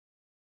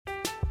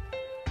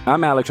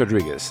I'm Alex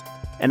Rodriguez.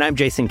 And I'm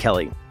Jason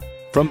Kelly.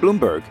 From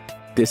Bloomberg,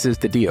 this is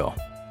The Deal.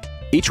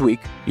 Each week,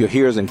 you'll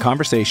hear us in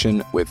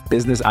conversation with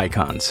business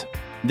icons.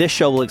 This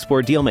show will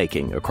explore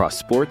deal-making across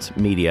sports,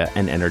 media,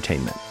 and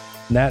entertainment.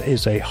 That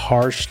is a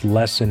harsh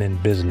lesson in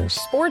business.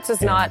 Sports is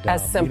not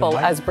as simple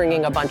as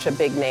bringing a bunch of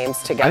big names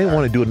together. I didn't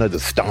want to do another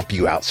stomp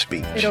you out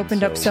speech. It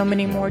opened up so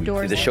many more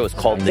doors. The show is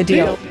called The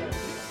Deal.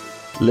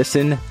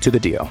 Listen to The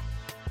Deal.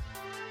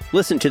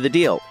 Listen to The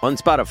Deal on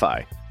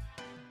Spotify.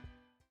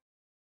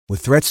 With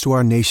threats to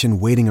our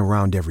nation waiting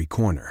around every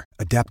corner,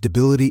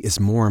 adaptability is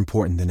more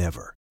important than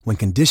ever. When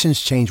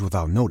conditions change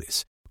without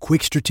notice,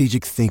 quick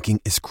strategic thinking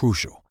is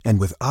crucial.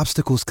 And with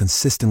obstacles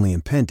consistently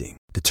impending,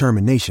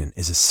 determination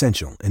is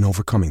essential in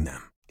overcoming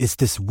them. It's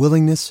this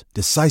willingness,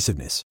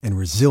 decisiveness, and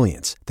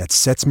resilience that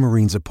sets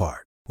Marines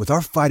apart. With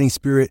our fighting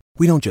spirit,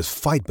 we don't just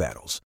fight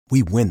battles,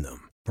 we win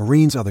them.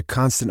 Marines are the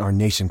constant our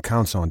nation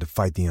counts on to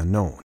fight the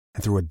unknown.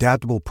 And through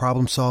adaptable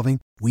problem solving,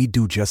 we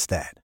do just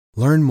that.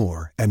 Learn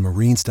more at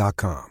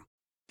marines.com.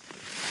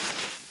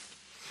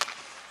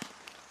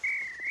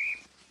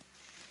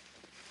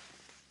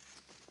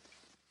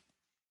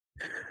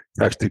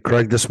 Texted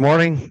Craig this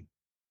morning.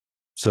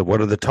 So what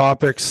are the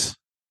topics?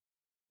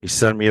 He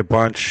sent me a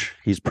bunch.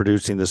 He's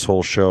producing this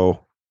whole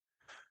show.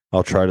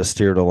 I'll try to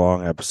steer it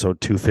along.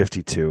 Episode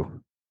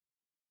 252.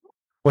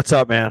 What's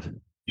up, man?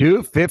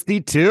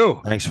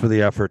 252. Thanks for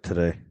the effort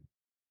today.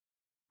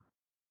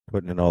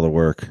 Putting in all the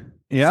work.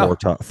 Yeah.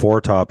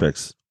 Four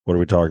topics. What are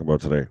we talking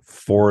about today?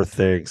 4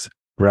 things.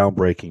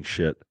 Groundbreaking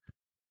shit.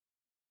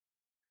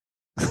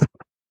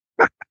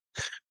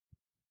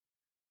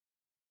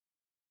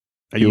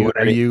 Are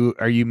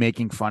you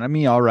making fun of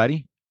me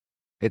already?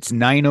 It's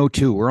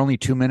 9:02. We're only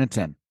 2 minutes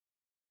in.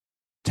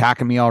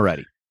 Attacking me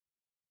already.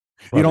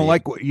 You don't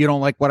like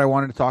what I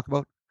wanted to talk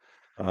about?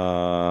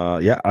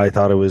 Yeah, I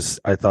thought it was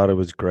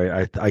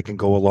great. I can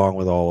go along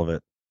with all of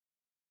it.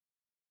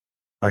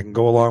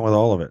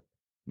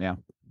 Yeah.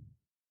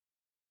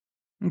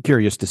 I'm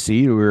curious to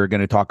see. We were going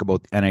to talk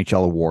about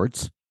NHL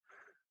awards.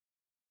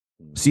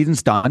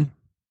 Season's done.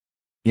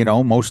 You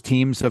know, most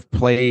teams have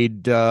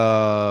played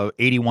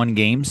 81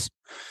 games.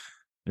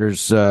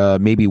 There's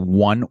maybe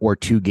 1 or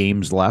 2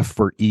 games left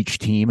for each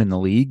team in the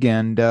league,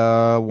 and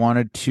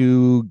wanted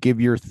to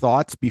give your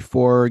thoughts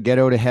before get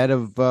out ahead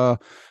of the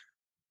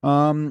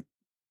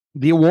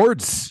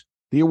awards.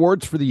 The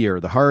awards for the year: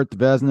 the Hart, the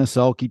Vezina,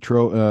 Selke,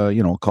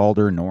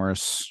 Calder,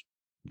 Norris,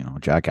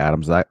 Jack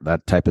Adams,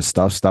 that type of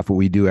stuff that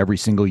we do every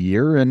single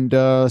year, and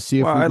see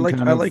if I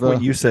like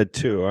what you said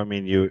too. I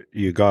mean,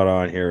 you got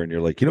on here and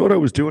you're like, you know what I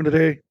was doing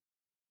today?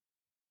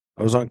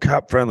 I was on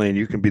Cap Friendly, and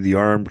you can be the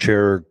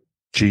armchair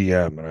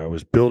GM, and I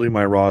was building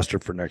my roster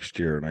for next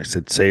year. And I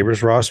said,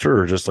 Sabres roster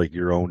or just like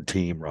your own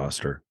team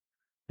roster?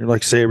 You're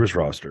like, Sabres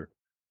roster.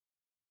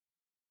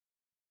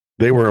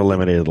 They were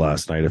eliminated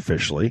last night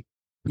officially.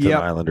 The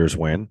Islanders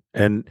win,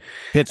 and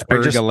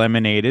Pittsburgh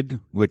eliminated,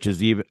 which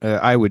is even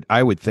I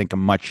would think a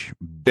much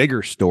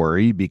bigger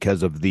story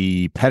because of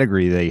the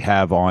pedigree they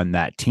have on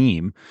that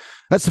team.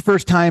 That's the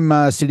first time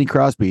Sidney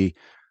Crosby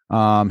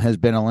has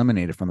been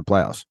eliminated from the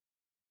playoffs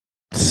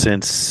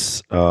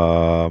since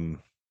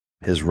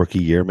his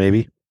rookie year,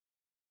 maybe.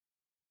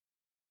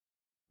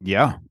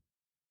 Yeah,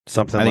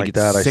 something like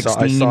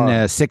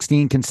that.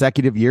 16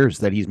 consecutive years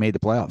that he's made the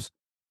playoffs.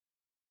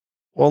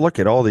 Well, look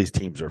at all these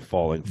teams are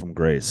falling from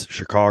grace.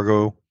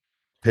 Chicago,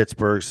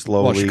 Pittsburgh,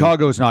 slowly. Well,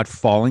 Chicago's not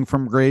falling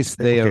from grace.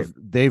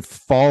 They've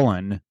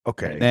fallen.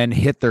 Okay. And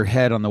hit their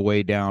head on the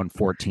way down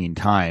 14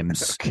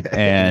 times. Okay.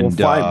 And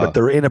well, fine, but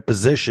they're in a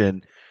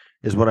position,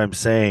 is what I'm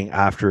saying,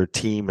 after a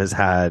team has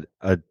had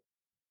a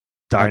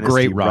dynasty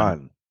great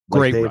run.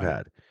 Like they've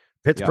had.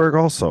 Pittsburgh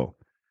also.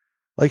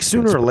 Like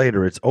sooner or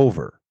later, it's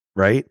over,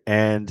 right?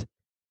 And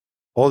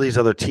all these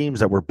other teams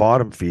that were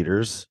bottom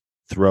feeders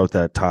throughout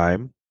that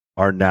time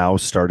are now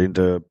starting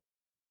to,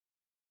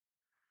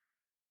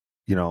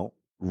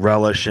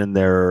 relish in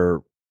their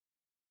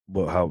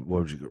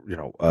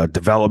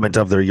development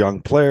of their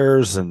young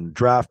players and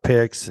draft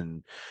picks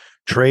and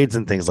trades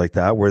and things like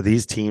that, where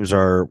these teams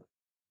are,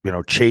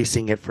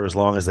 chasing it for as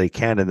long as they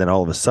can, and then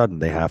all of a sudden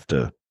they have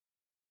to.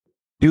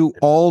 Do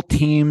all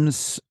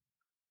teams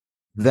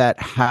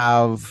that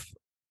have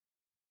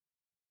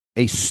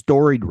a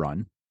storied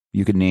run,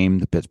 you can name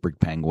the Pittsburgh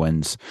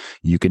Penguins,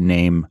 you can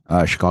name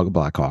Chicago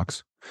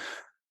Blackhawks,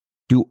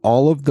 do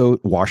all of the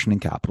Washington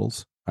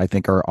Capitals, I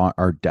think,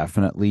 are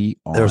definitely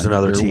on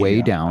their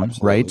way down,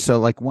 absolutely. Right? So,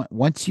 like,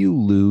 once you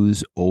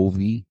lose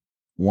Ovi,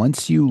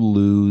 once you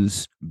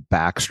lose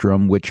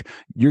Backstrom, which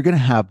you're going to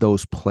have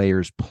those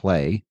players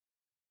play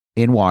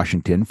in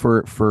Washington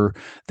for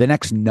the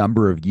next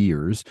number of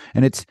years,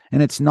 and it's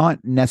not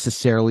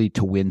necessarily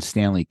to win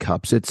Stanley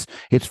Cups. It's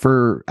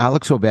for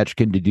Alex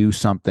Ovechkin to do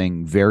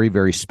something very,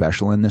 very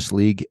special in this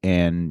league,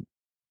 and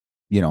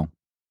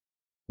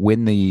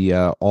win the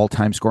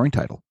all-time scoring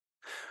title.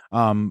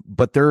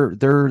 But they're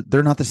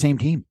not the same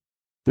team.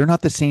 They're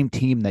not the same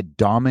team that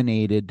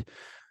dominated.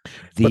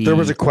 But there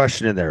was a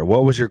question in there.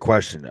 What was your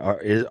question?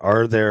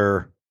 Are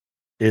there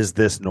Is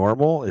this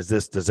normal?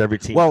 Does every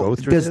team go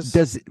through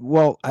this?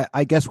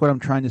 I guess what I'm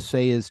trying to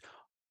say is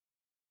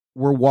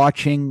we're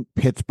watching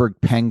Pittsburgh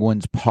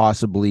Penguins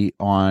possibly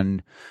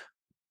on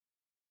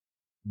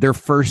their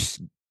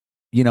first,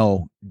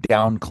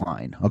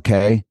 downcline.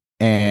 Okay.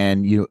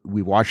 And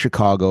we watched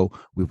Chicago,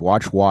 we've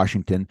watched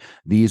Washington.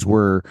 These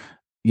were,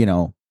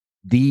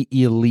 the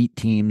elite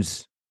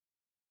teams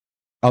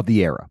of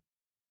the era.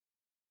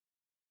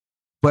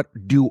 But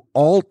do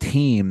all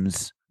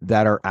teams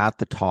that are at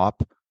the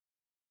top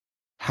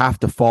have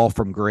to fall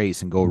from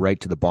grace and go right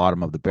to the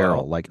bottom of the barrel?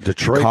 Well, like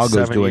Detroit, Chicago's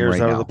 7 doing years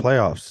right out now. of the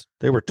playoffs.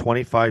 They were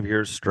 25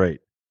 years straight.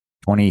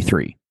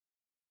 23.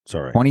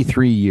 Sorry.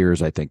 23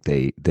 years, I think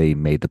they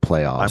made the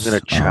playoffs. I'm going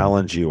to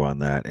challenge you on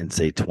that and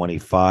say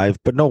 25,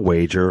 but no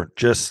wager.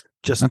 Just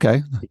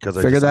okay.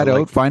 Because figure that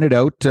out. Find it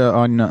out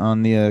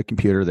on the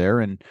computer there,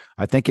 and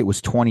I think it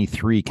was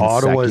 23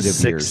 consecutive Ottawa's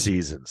 6 years.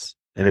 seasons.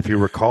 And if you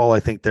recall, I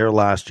think their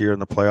last year in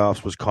the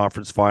playoffs was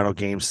conference final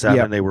game 7.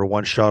 Yep. They were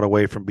one shot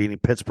away from beating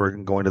Pittsburgh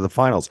and going to the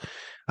finals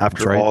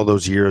after all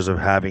those years of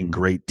having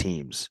great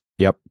teams.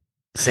 Yep.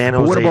 San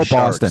Jose what about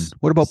Sharks. Boston?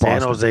 What about San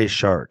Boston? Jose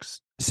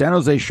Sharks? San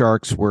Jose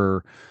Sharks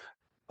were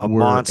a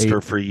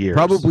monster for years.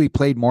 Probably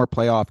played more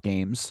playoff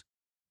games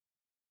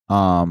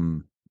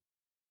than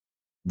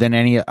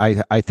any.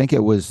 I think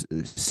it was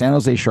San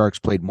Jose Sharks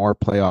played more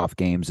playoff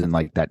games in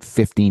like that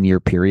 15-year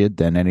period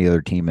than any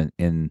other team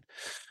in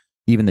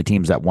even the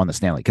teams that won the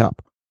Stanley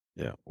Cup.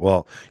 Yeah.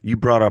 Well, you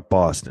brought up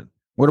Boston.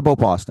 What about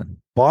Boston?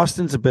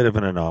 Boston's a bit of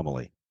an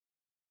anomaly.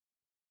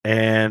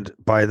 And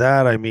by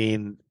that I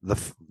mean I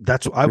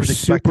was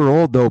super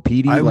old though,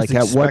 Petey. Like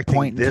at what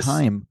point in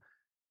time?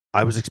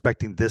 I was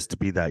expecting this to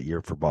be that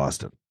year for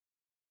Boston.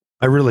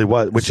 I really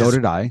was.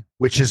 Did I.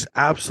 Which is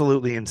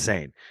absolutely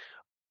insane.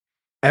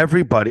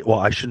 Everybody, well,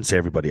 I shouldn't say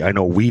everybody. I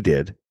know we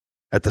did.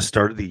 At the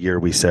start of the year,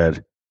 we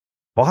said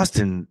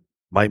Boston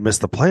might miss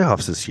the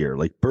playoffs this year.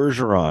 Like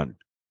Bergeron,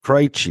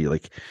 Krejci.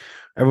 Like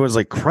everyone's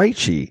like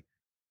Krejci.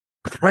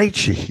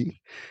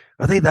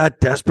 Are they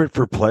that desperate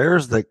for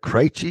players that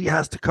Krejci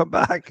has to come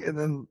back and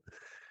then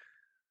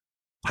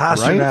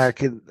Pasternak?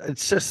 Right? And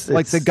it's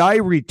like the guy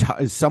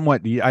retires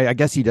somewhat. I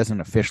guess he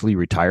doesn't officially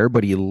retire,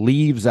 but he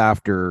leaves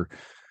after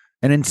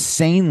an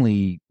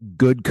insanely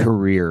good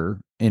career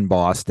in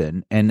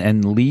Boston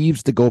and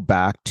leaves to go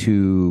back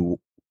to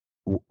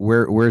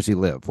where's he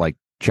live? Like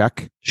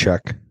Czech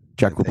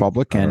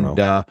Republic. And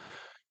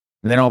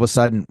then all of a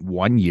sudden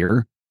 1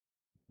 year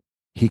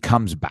he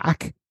comes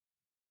back.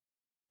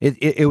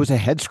 It was a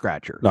head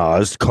scratcher. No, it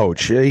was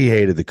coach. He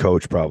hated the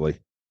coach probably.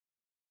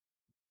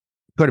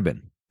 Could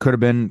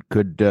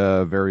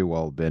very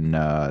well have been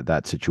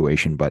that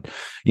situation. But,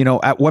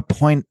 at what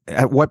point,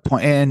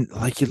 and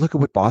like you look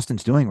at what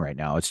Boston's doing right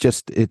now,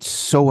 it's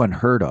so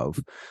unheard of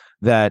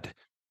that,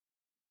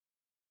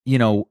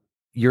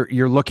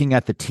 you're looking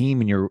at the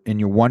team and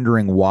you're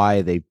wondering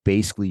why they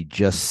basically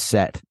just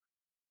set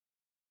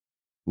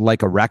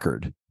like a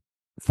record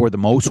for the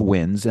most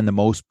wins and the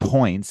most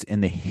points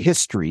in the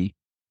history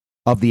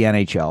of the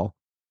NHL.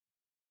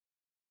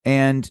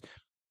 And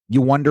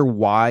you wonder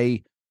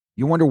why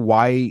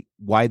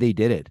they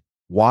did it.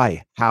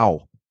 Why?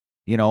 How?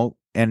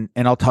 And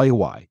I'll tell you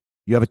why.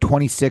 You have a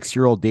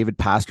 26-year-old David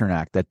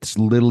Pasternak that's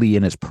literally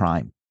in his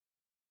prime.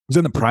 He's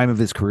in the prime of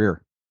his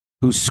career,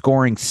 who's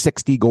scoring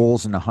 60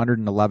 goals and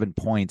 111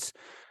 points,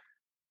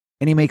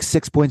 and he makes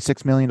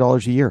 $6.6 million a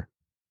year.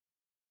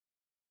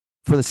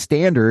 For the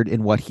standard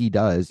in what he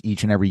does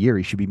each and every year,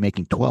 he should be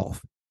making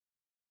 12.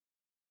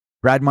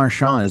 Brad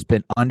Marchand has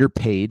been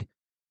underpaid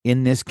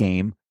in this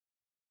game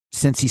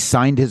since he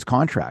signed his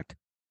contract.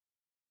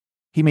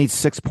 He made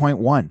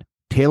 6.1.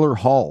 Taylor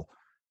Hall,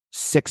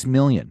 6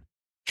 million.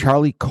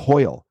 Charlie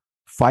Coyle,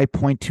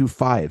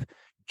 5.25.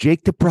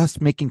 Jake DeBrusk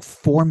making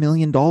 $4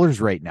 million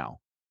right now.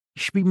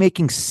 He should be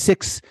making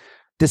 $6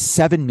 to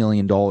 $7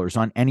 million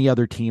on any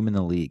other team in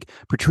the league.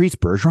 Patrice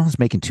Bergeron is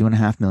making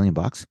 $2.5 million.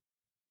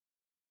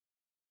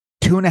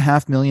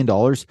 $2.5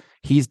 million.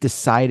 He's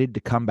decided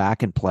to come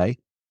back and play.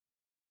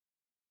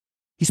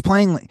 He's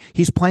playing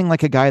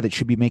like a guy that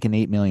should be making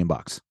 $8 million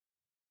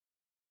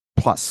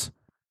plus.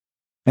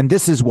 And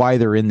this is why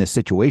they're in this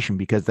situation,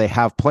 because they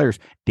have players.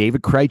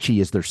 David Krejci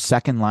is their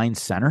second line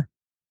center.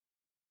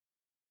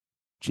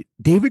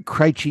 David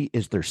Krejci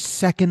is their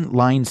second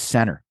line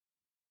center.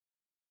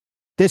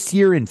 This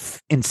year in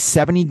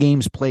 70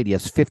 games played, he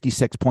has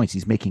 56 points.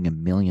 He's making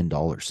 $1 million.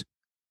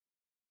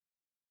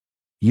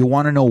 You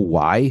want to know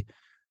why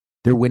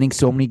they're winning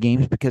so many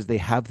games? Because they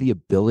have the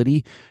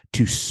ability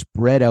to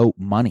spread out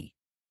money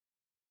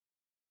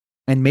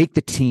and make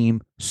the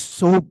team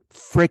so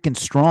freaking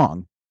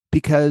strong,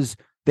 because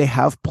they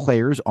have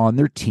players on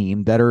their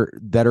team that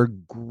are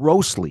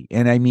grossly,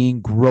 and I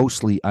mean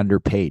grossly,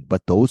 underpaid.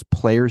 But those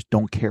players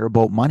don't care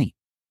about money.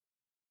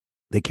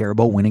 They care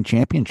about winning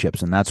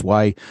championships, and that's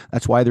why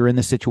they're in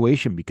this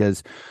situation,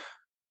 because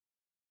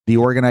the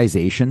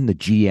organization, the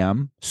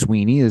GM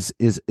Sweeney,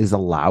 is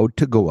allowed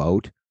to go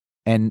out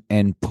and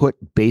put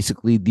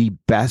basically the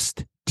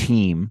best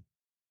team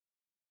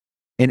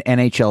in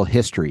NHL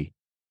history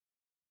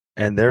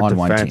And their on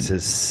one defense team.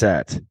 is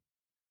set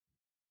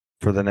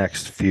for the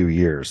next few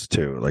years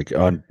too. Like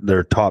on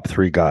their top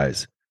three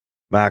guys,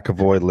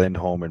 McAvoy,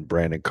 Lindholm, and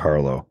Brandon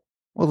Carlo.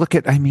 Well, look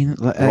at, I mean,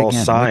 They're all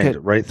again,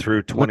 signed right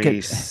through look at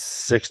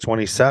 26,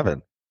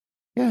 27.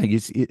 yeah,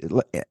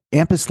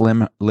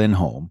 Ampus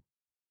Lindholm,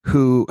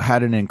 who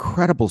had an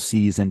incredible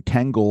season,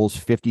 10 goals,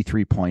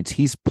 53 points.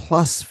 He's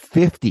plus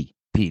 50,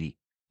 Petey.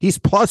 He's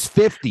plus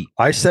 50.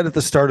 I said at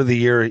the start of the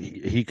year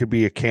he could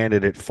be a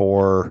candidate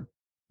for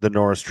the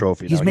Norris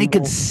Trophy. He's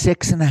making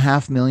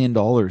 $6.5 million.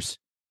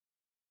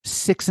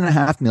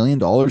 $6.5 million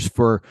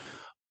for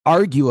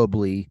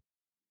arguably,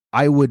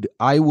 I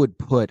would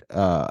put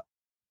a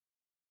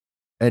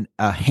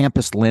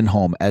Hampus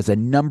Lindholm as a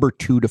number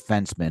 2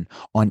 defenseman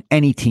on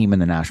any team in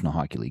the National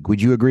Hockey League.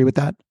 Would you agree with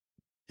that?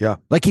 Yeah.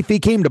 Like if he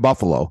came to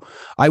Buffalo,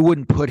 I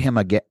wouldn't put him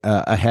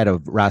ahead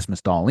of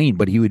Rasmus Dahlin,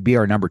 but he would be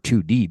our number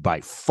 2D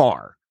by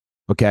far.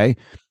 Okay.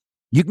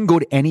 You can go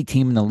to any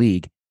team in the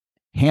league.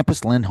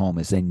 Hampus Lindholm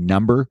is a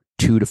number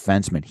 2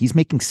 defenseman. He's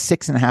making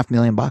 $6.5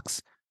 million.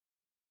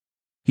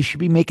 He should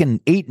be making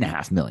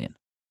 $8.5 million.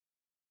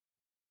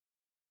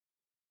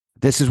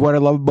 This is what I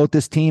love about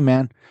this team,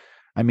 man.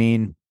 I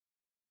mean,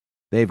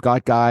 they've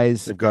got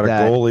guys. They've got a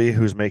goalie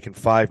who's making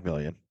 $5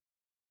 million,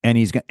 and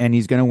he's going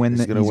to win.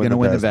 He's going to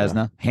win the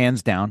Vezina,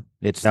 hands down.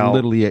 It's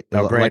literally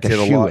like a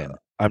shoe-in.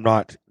 I'm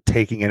not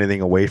taking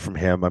anything away from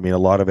him. I mean, a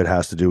lot of it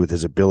has to do with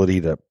his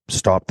ability to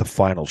stop the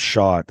final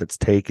shot that's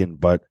taken,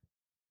 but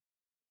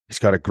he's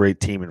got a great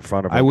team in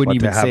front of him. I wouldn't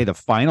even say the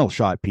final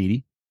shot,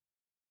 Petey.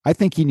 I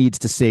think he needs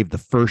to save the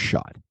first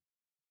shot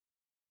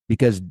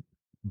because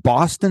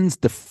Boston's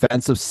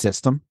defensive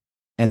system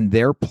and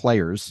their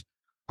players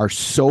are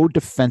so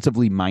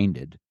defensively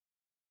minded.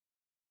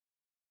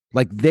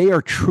 Like they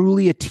are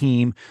truly a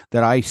team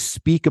that I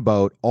speak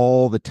about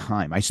all the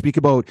time. I speak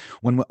about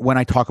when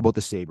I talk about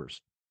the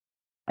Sabres.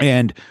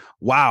 And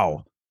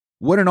wow,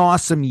 what an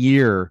awesome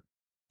year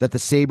that the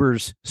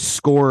Sabres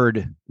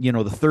scored,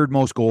 the third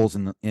most goals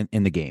in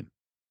the game.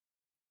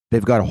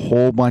 They've got a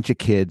whole bunch of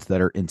kids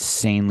that are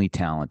insanely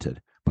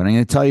talented. But I'm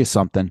going to tell you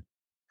something.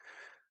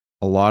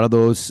 A lot of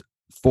those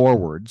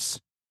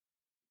forwards,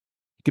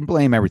 you can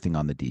blame everything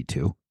on the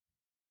D2.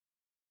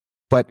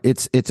 But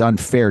it's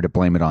unfair to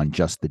blame it on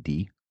just the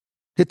D.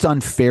 It's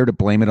unfair to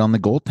blame it on the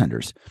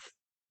goaltenders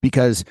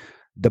because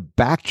the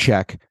back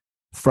check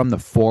from the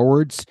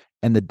forwards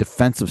and the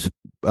defensive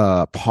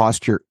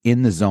posture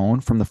in the zone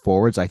from the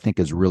forwards, I think,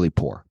 is really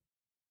poor.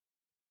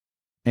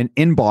 And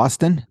in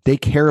Boston, they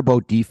care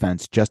about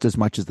defense just as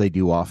much as they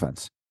do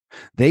offense.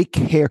 They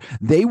care.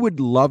 They would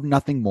love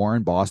nothing more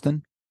in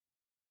Boston.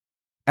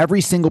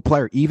 Every single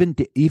player, even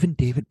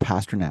David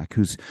Pastrnak,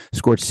 who's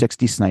scored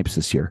 60 snipes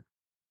this year.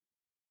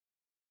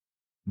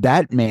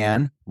 That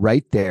man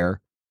right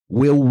there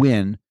will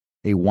win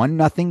a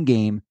 1-0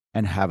 game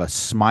and have a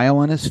smile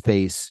on his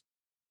face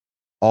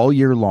all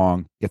year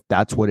long if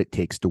that's what it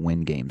takes to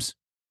win games.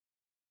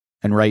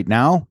 And right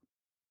now,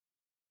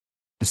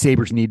 the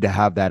Sabres need to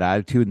have that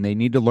attitude, and they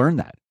need to learn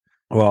that.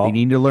 Well, they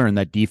need to learn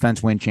that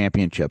defense wins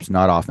championships,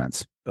 not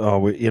offense.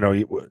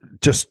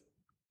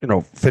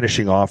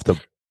 Finishing off the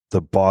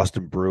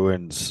Boston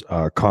Bruins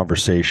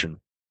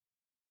conversation,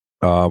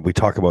 we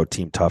talk about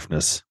team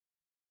toughness.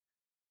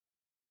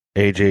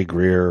 AJ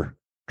Greer,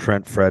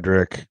 Trent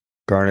Frederick,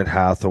 Garnet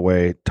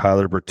Hathaway,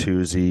 Tyler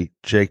Bertuzzi,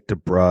 Jake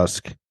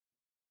DeBrusk,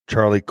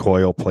 Charlie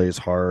Coyle plays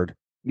hard.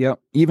 Yeah,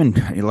 even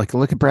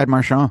look at Brad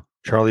Marchand.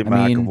 Charlie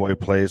McAvoy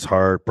plays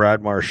hard.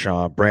 Brad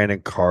Marchand,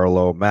 Brandon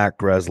Carlo, Matt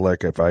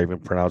Grzelcyk, if I even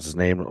pronounce his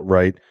name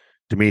right,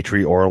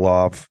 Dmitry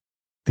Orlov.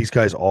 These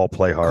guys all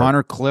play hard.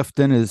 Connor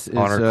Clifton is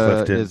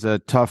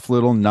a tough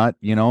little nut.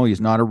 He's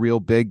not a real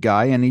big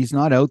guy, and he's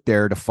not out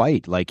there to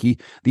fight.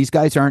 These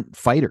guys aren't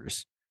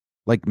fighters.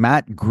 Like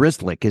Matt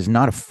Grzelcyk is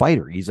not a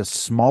fighter. He's a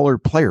smaller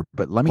player.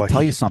 But let me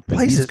tell you something.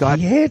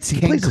 He hits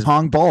King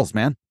Kong balls,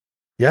 man.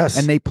 Yes.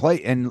 And they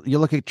play. And you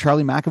look at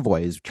Charlie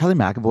McAvoy. Is Charlie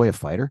McAvoy a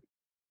fighter?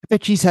 I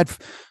bet he's had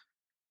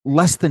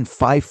less than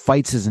 5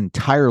 fights his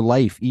entire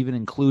life, even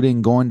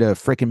including going to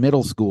freaking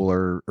middle school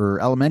or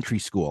elementary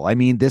school. I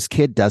mean, this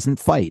kid doesn't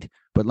fight.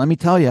 But let me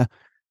tell you,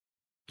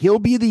 he'll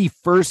be the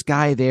first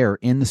guy there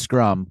in the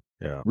scrum,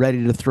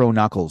 ready to throw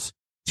knuckles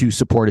to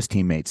support his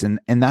teammates. And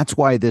that's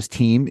why this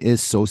team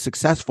is so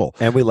successful.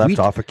 And we left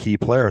off a key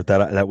player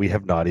that we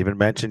have not even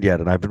mentioned yet.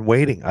 And I've been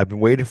waiting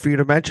for you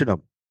to mention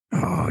him.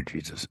 Oh,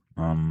 Jesus.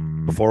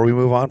 Before we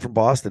move on from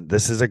Boston,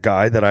 this is a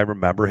guy that I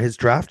remember his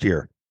draft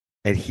year.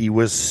 And he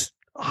was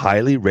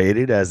highly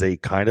rated as a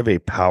kind of a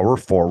power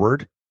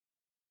forward,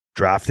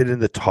 drafted in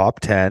the top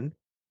 10,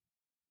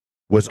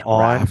 was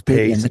on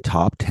pace in the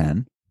top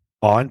 10,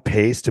 on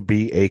pace to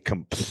be a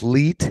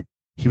complete.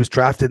 He was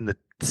drafted in the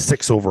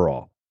 6th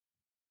overall.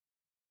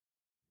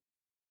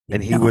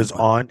 And he was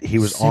on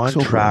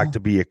track to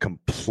be a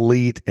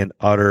complete and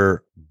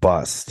utter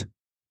bust.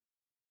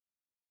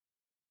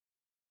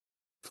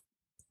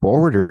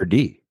 Forward or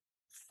D?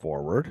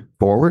 Forward.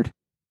 Forward.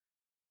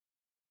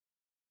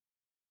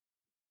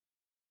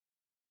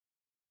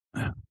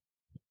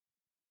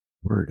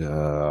 Word.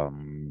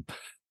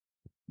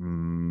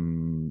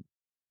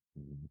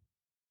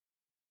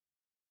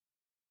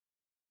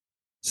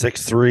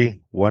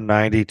 6'3",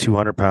 190,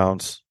 200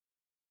 pounds.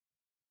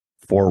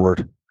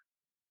 Forward.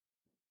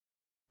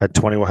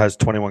 Has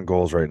 21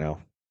 goals right now.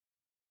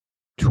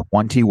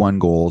 21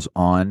 goals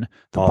on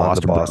the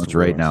Boston Bruins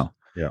right now.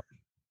 Yeah.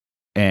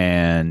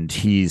 And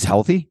he's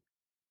healthy?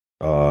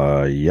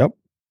 Yep.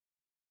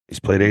 He's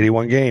played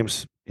 81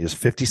 games. He has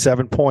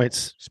 57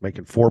 points. He's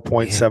making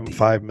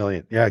 $4.75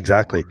 million. Yeah,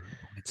 exactly.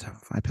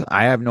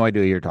 I have no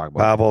idea who you're talking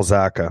about. Pavel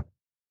Zacha.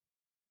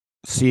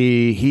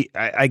 See,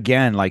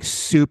 again, like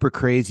super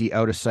crazy,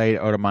 out of sight,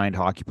 out of mind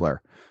hockey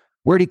player.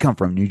 Where'd he come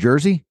from? New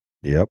Jersey?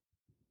 Yep.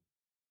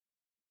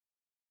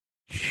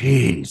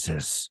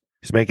 Jesus.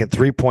 He's making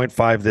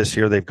 3.5 this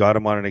year. They've got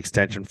him on an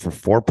extension for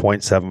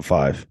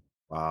 4.75.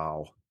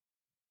 Wow.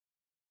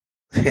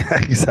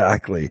 Yeah,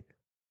 exactly.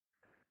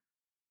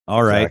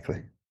 All right.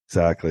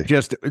 Exactly.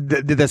 Just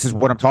this is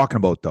what I'm talking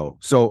about, though.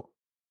 So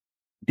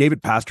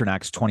David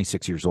Pasternak's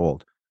 26 years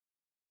old.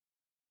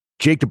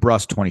 Jake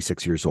DeBrusk,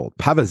 26 years old.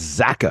 Pavel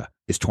Zacha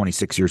is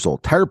 26 years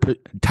old. Tyler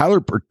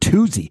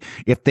Bertuzzi,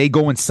 if they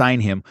go and sign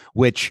him,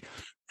 which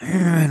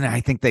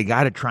I think they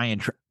got to try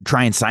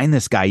and sign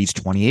this guy. He's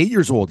 28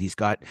 years old. He's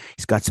got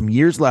some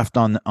years left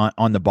on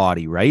the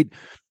body, right?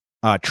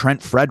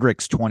 Trent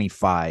Frederic's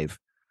 25.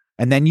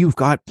 And then you've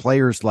got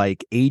players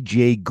like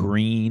AJ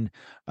Green,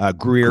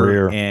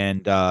 Greer,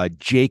 and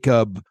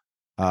Jacob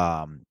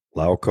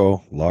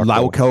Lauko,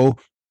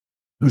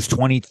 who's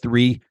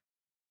 23.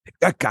 They've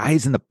got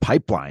guys in the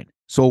pipeline.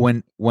 So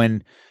when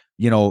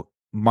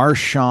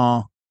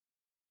Marchand,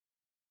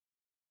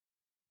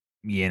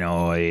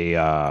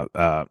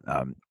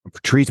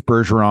 Patrice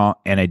Bergeron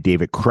and a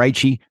David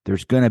Krejci,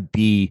 there's going to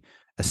be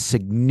a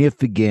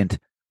significant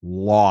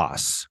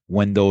loss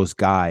when those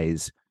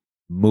guys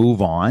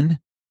move on.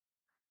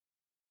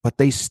 But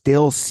they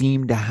still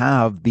seem to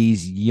have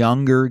these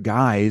younger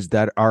guys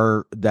that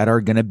are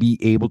going to be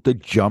able to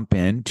jump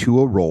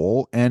into a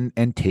role and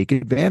take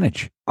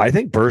advantage. I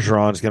think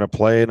Bergeron's going to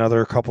play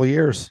another couple of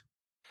years.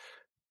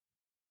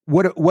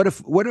 What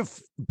if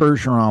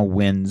Bergeron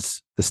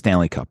wins the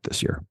Stanley Cup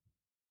this year?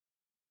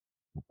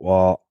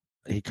 Well,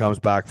 he comes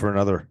back for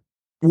another.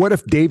 What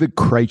if David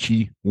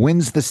Krejci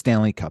wins the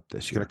Stanley Cup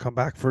this year? He's going to come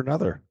back for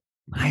another.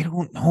 I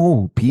don't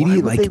know,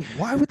 Petey.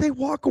 Why would they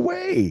walk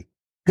away?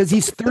 Because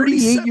he's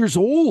 38 years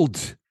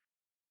old.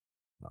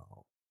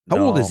 How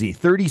old is he?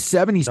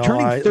 37. He's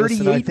turning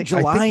 38 in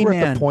July, I think we're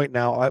man. at the point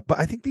now, but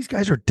I think these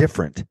guys are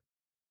different.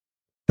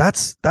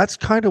 That's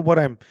kind of what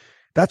I'm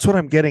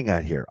getting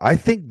at here. I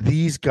think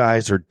these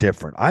guys are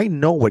different. I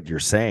know what you're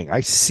saying.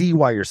 I see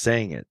why you're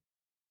saying it.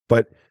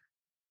 But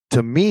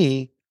to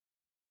me,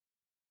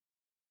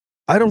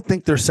 I don't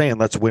think they're saying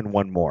let's win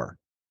one more.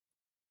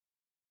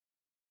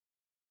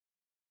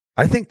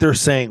 I think they're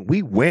saying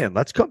we win.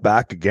 Let's come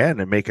back again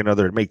and make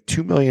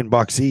 $2 million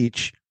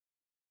each.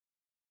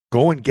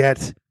 Go and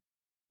get,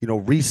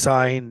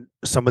 re-sign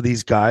some of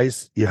these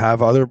guys. You have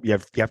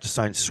to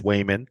sign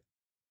Swayman.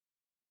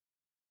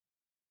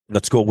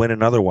 Let's go win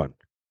another one.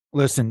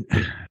 Listen,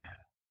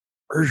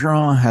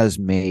 Bergeron has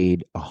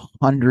made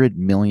 $100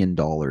 million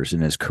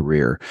in his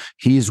career.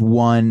 He's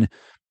won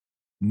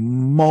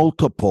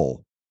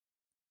multiple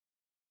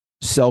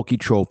Selke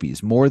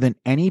trophies, more than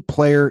any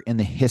player in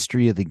the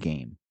history of the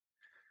game.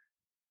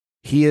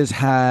 He has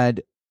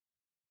had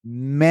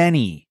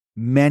many,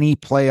 many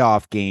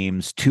playoff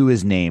games to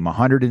his name,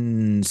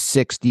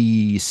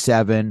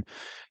 167.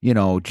 Do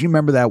you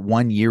remember that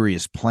one year he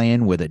was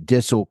playing with a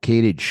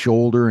dislocated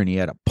shoulder and he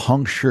had a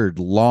punctured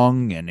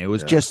lung? And it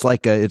was just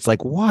like it's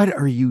like, what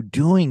are you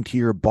doing to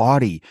your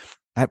body?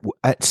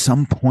 At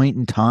some point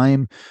in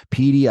time,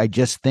 Petey, I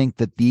just think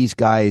that these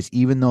guys,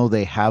 even though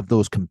they have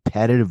those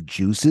competitive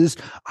juices,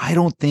 I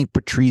don't think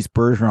Patrice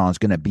Bergeron is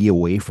going to be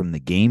away from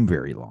the game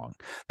very long.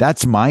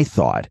 That's my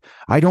thought.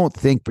 I don't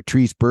think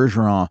Patrice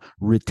Bergeron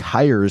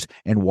retires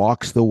and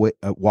walks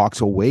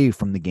away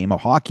from the game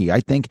of hockey. I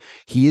think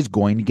he is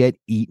going to get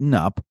eaten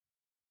up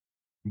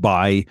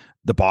by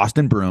the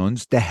Boston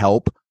Bruins to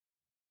help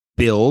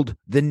build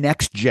the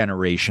next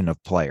generation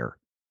of player.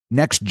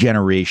 Next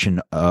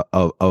generation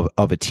of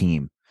a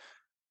team.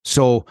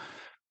 So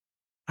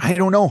I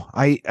don't know.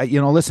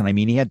 Listen,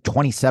 he had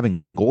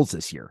 27 goals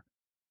this year.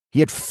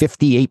 He had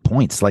 58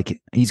 points. Like,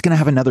 he's going to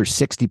have another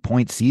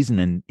 60-point season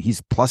and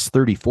he's plus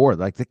 34.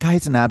 Like, the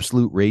guy's an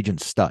absolute raging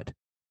stud.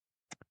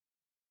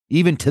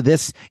 Even to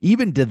this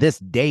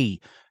day,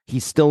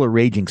 he's still a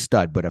raging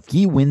stud. But if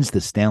he wins the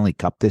Stanley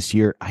Cup this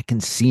year, I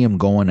can see him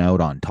going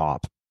out on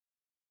top.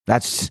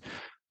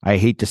 I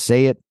hate to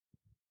say it,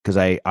 because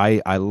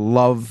I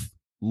love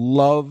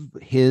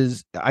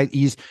his.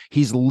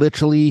 He's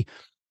literally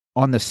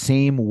on the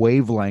same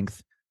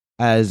wavelength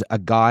as a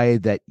guy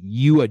that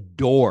you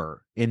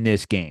adore in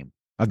this game,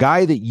 a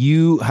guy that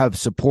you have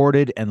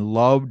supported and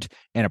loved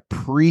and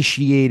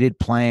appreciated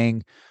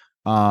playing,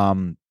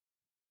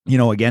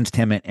 against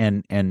him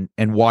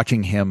and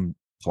watching him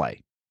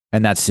play,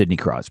 and that's Sidney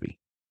Crosby.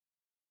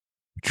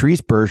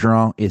 Patrice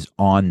Bergeron is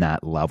on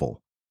that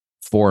level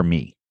for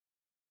me.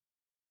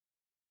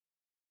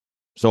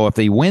 So if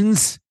he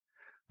wins,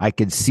 I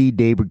could see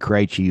David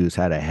Krejci, who's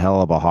had a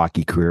hell of a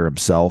hockey career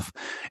himself,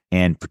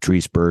 and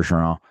Patrice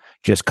Bergeron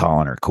just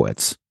calling her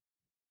quits.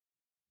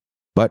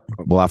 But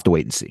we'll have to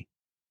wait and see.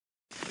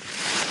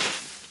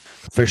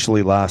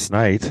 Officially last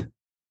night,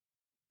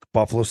 the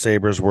Buffalo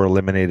Sabres were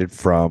eliminated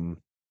from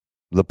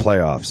the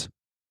playoffs.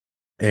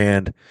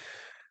 And,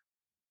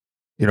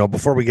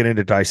 before we get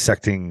into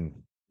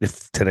dissecting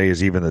if today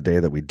is even the day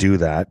that we do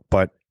that,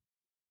 but,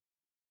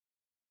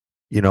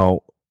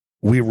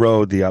 we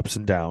rode the ups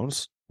and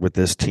downs with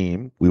this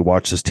team. We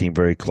watched this team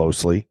very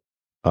closely.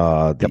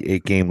 The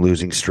 8-game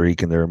losing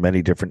streak, and there are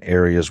many different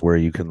areas where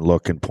you can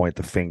look and point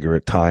the finger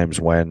at times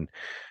when,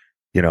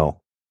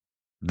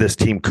 this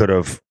team could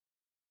have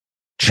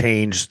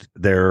changed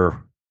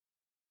their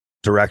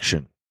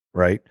direction,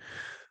 right?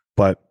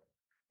 But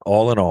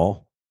all in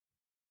all,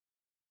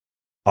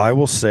 I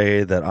will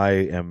say that I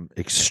am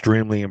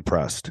extremely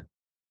impressed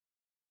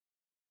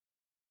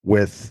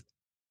with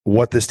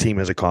what this team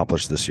has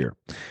accomplished this year.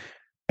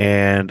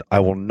 And I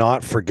will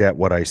not forget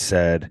what I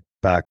said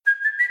back.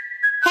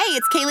 Hey,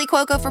 it's Kaylee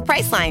Cuoco for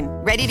Priceline.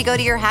 Ready to go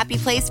to your happy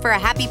place for a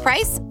happy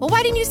price? Well,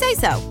 why didn't you say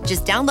so?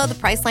 Just download the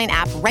Priceline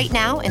app right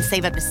now and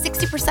save up to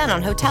 60%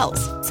 on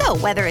hotels. So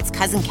whether it's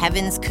Cousin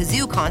Kevin's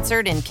Kazoo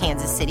Concert in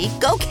Kansas City,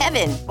 go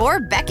Kevin, or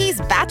Becky's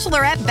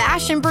Bachelorette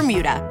Bash in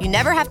Bermuda, you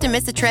never have to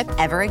miss a trip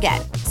ever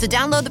again. So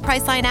download the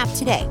Priceline app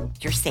today.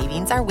 Your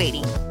savings are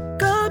waiting.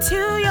 Go to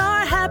your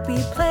happy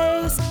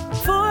place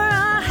for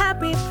a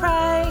happy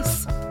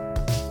price.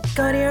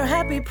 Go to your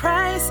happy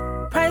price,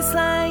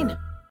 Priceline.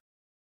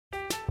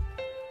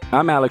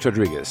 I'm Alex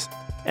Rodriguez.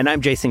 And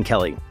I'm Jason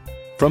Kelly.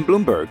 From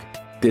Bloomberg,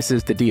 this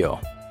is The Deal.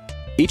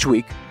 Each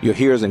week, you'll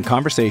hear us in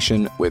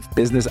conversation with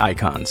business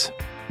icons.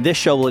 This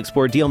show will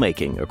explore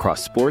deal-making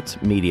across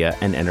sports, media,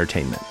 and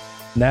entertainment.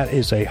 That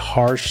is a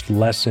harsh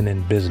lesson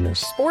in business.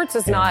 Sports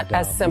is not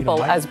as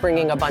simple as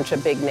bringing a bunch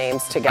of big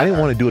names together. I didn't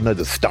want to do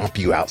another stomp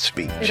you out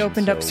speech. It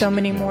opened up so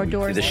many more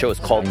doors. The show is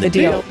called The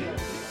Deal.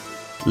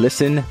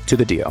 Listen to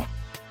The Deal.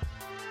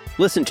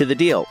 Listen to The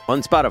Deal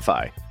on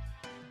Spotify.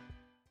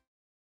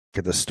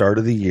 At the start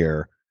of the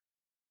year,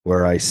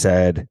 where I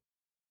said,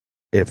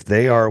 if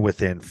they are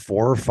within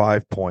 4 or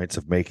 5 points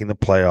of making the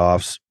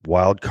playoffs,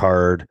 wild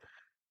card,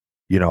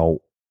 3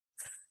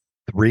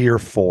 or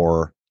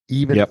 4,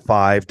 even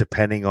 5,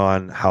 depending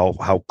on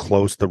how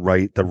close the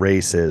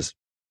race is.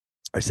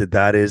 I said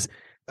that is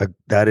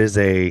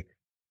a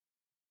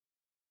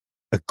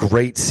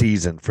great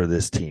season for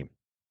this team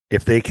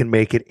if they can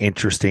make it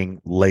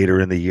interesting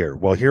later in the year.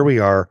 Well, here we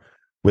are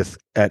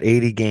at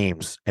 80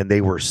 games, and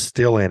they were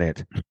still in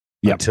it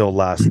until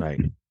last night.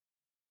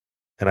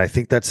 And I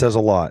think that says a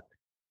lot.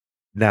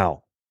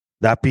 Now,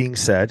 that being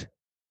said,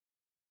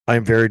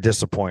 I'm very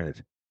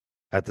disappointed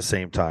at the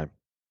same time.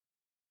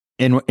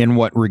 In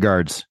what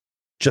regards?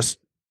 Just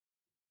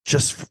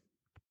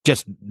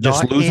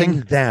losing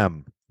in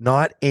them,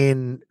 not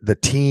in the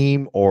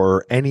team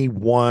or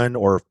anyone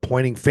or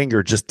pointing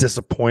finger, just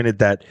disappointed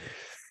that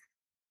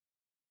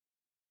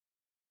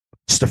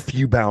just a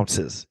few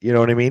bounces. You know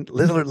what I mean?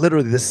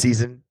 Literally this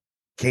season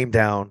came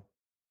down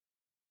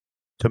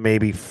to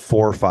maybe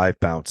 4 or 5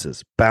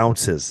 bounces,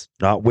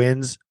 not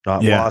wins,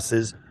 not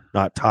losses,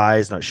 not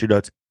ties, not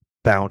shootouts,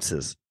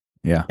 bounces.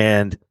 Yeah.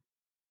 And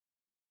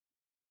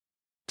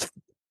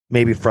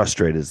maybe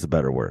frustrated is the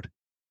better word.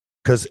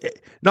 Because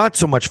not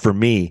so much for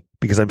me,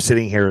 because I'm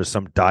sitting here as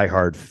some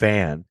diehard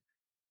fan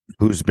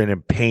who's been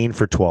in pain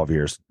for 12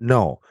 years.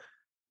 No,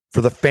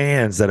 for the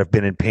fans that have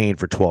been in pain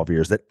for 12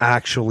 years, that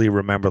actually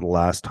remember the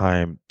last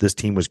time this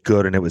team was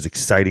good and it was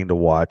exciting to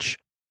watch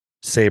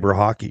Sabre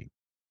hockey.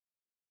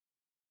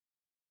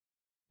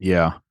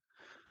 Yeah.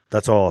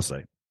 That's all I'll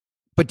say.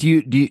 But do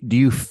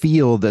you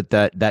feel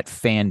that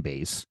fan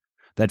base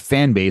that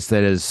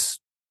has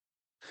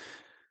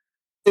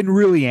been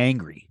really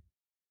angry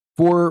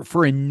for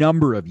a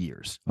number of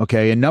years,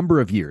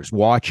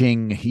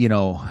 watching,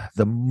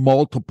 the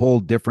multiple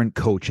different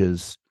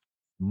coaches,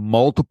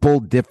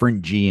 multiple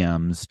different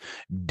GMs,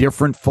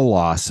 different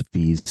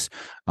philosophies.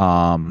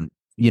 I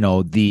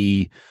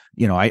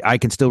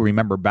can still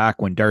remember back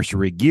when Darcy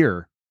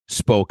Regier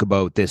spoke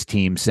about this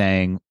team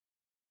saying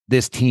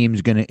this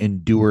team's going to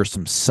endure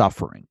some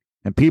suffering.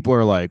 And people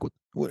are like,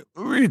 what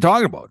are you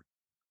talking about?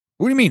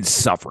 What do you mean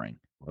suffering?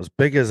 As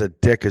big as a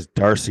dick as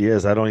Darcy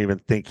is, I don't even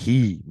think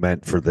he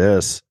meant for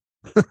this.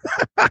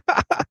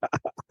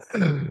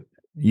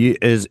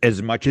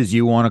 As much as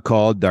you want to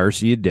call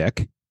Darcy a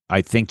dick,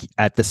 I think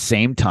at the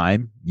same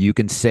time, you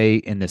can say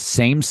in the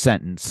same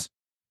sentence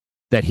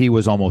that he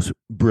was almost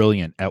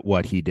brilliant at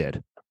what he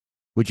did.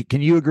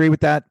 Can you agree with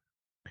that?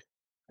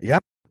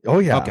 Yep. Oh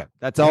yeah. Okay.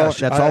 That's all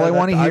I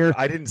want to hear.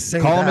 I didn't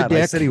say call that. him a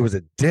dick. I said he was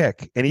a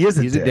dick, and he is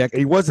a dick.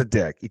 He was a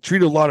dick. He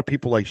treated a lot of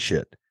people like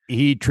shit.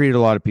 He treated a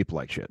lot of people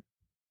like shit.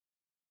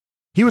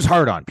 He was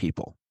hard on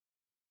people.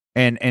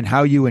 And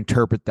how you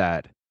interpret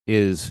that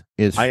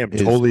I am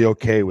totally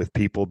okay with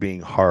people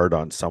being hard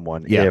on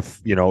someone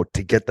if,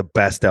 to get the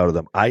best out of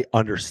them. I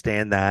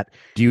understand that.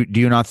 Do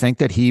you not think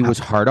that he was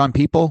hard on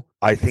people?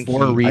 I think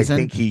for a reason. I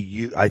think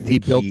he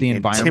built the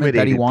environment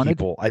that he wanted.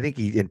 People. I think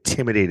he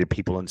intimidated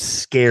people and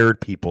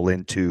scared people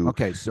into.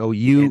 Okay, so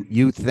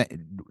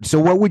so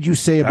what would you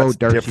say about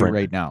Darcy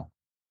right now?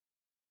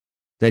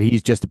 That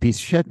he's just a piece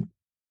of shit?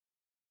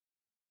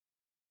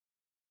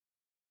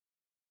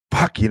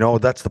 Fuck,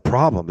 that's the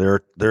problem.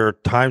 There are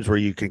times where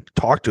you can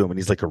talk to him and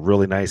he's like a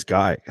really nice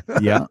guy.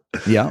 yeah,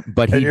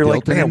 but he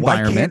built an environment.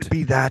 Why can't it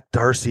be that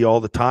Darcy all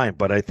the time?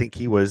 But I think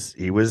he was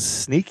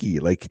sneaky.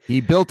 Like,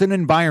 he built an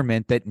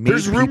environment that made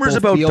there's rumors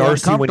about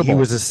Darcy when he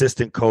was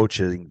assistant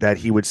coaching that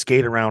he would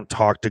skate around,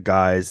 talk to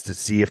guys to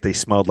see if they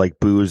smelled like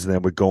booze, and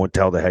then would go and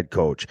tell the head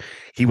coach.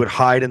 He would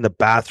hide in the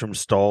bathroom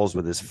stalls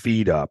with his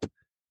feet up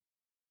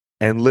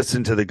and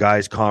listen to the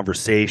guy's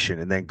conversation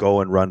and then go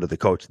and run to the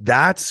coach.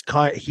 That's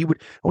don't you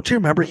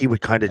remember he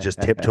would kind of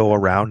just tiptoe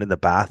around in the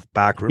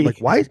back room? Like,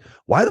 why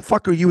the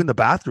fuck are you in the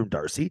bathroom,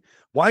 Darcy?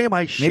 Why am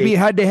I shaking? Maybe he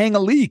had to hang a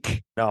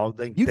leak. No,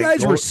 you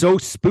guys were so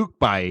spooked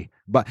but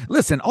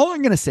listen, all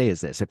I'm going to say is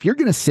this. If you're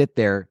going to sit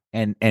there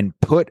and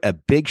put a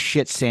big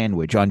shit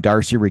sandwich on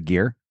Darcy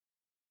Regier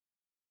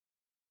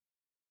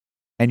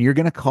and you're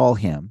going to call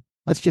him,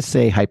 let's just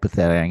say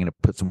hypothetically, I'm going to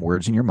put some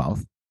words in your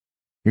mouth.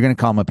 You're going to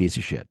call him a piece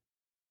of shit.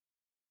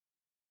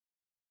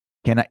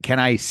 Can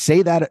I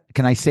say that?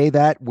 Can I say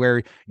that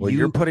where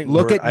you're putting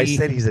look at me? I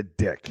said he's a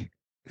dick.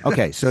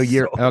 Okay, so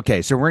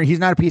he's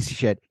not a piece of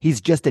shit.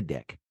 He's just a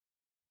dick.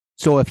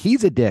 So if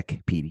he's a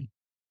dick, Petey,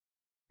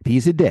 if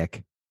he's a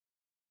dick,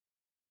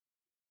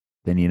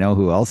 then you know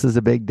who else is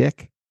a big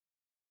dick?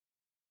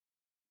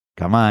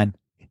 Come on.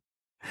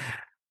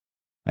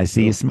 I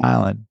see you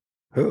smiling.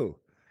 Who?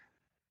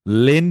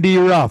 Lindy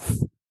Ruff.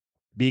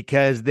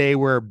 Because they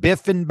were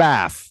Biff and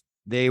Baff.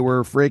 They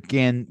were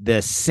freaking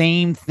the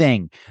same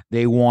thing.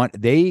 They were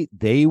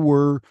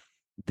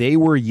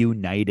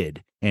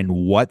united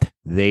in what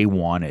they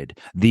wanted,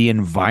 the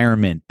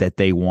environment that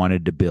they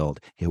wanted to build.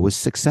 It was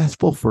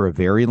successful for a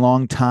very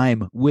long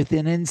time with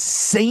an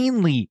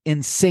insanely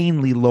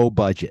low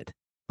budget.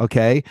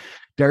 Okay.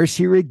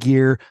 Darcy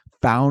Regier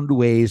found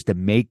ways to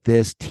make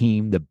this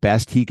team the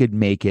best he could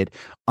make it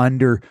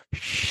under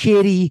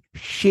shitty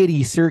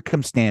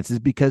circumstances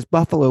because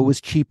Buffalo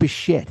was cheap as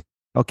shit.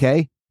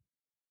 Okay.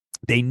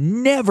 They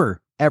never,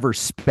 ever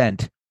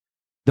spent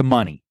the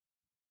money.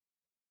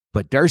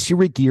 But Darcy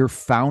Regier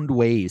found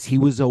ways. He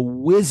was a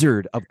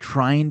wizard of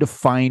trying to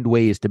find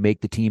ways to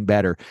make the team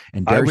better.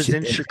 And Darcy, I was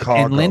in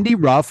Chicago. And Lindy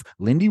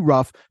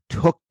Ruff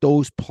took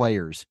those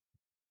players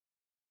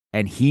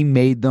and he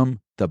made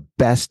them the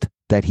best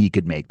that he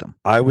could make them.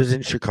 I was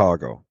in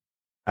Chicago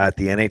at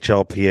the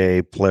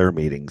NHLPA player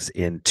meetings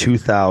in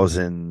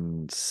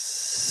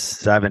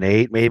 2007,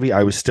 8 maybe.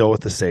 I was still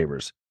with the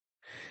Sabres.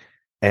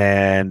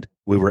 And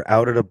we were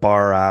out at a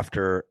bar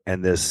after,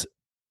 and this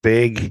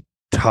big,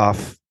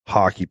 tough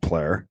hockey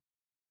player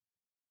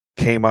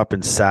came up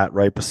and sat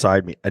right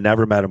beside me. I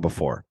never met him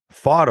before.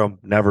 Fought him,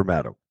 never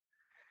met him.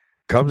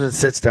 Comes and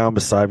sits down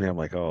beside me. I'm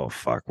like, oh,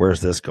 fuck,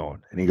 where's this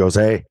going? And he goes,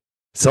 hey.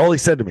 That's all he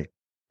said to me.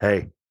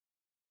 Hey,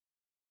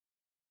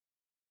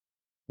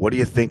 what do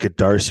you think of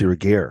Darcy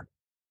Regier?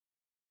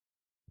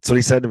 That's what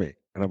he said to me.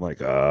 And I'm like,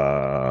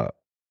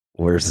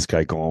 where's this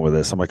guy going with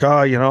this? I'm like,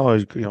 great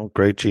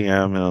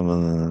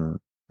GM.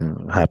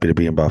 Happy to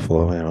be in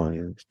Buffalo. He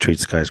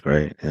treats the guys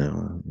great.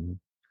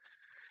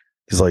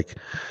 He's like,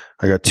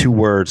 I got 2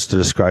 words to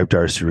describe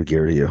Darcy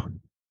Regier to you.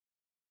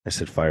 I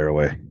said, fire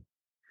away.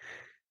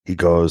 He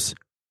goes,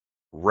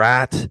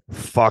 rat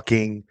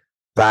fucking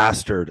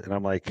bastard. And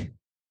I'm like, he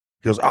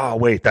goes, oh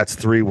wait, that's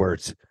 3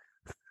 words.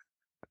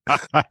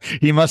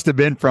 He must have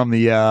been from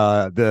the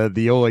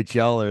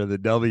OHL or the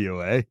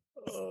WA.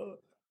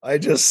 I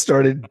just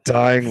started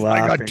dying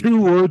laughing. I got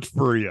 2 words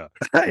for you.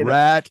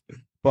 Rat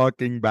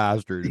fucking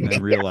bastard. And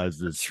then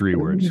realized it's 3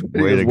 words.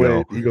 Way to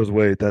go. He goes,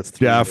 wait, that's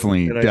 3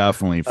 definitely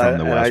from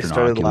the Western I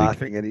started Hockey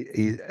laughing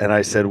and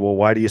I said, well,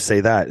 why do you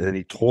say that? And then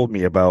he told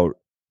me about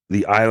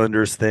the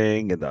Islanders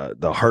thing and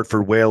the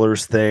Hartford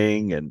Whalers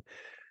thing. And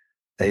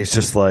he's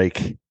just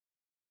like,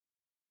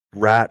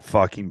 rat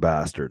fucking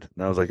bastard.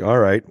 And I was like, all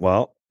right,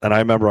 well. And I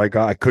remember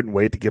I couldn't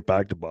wait to get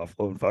back to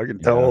Buffalo and fucking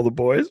tell all the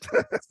boys.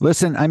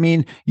 Listen, I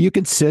mean, you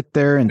can sit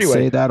there and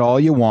say that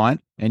all you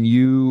want. And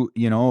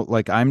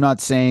I'm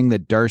not saying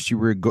that Darcy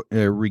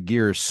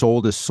Regier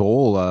sold his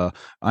soul.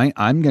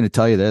 I'm going to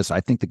tell you this.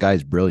 I think the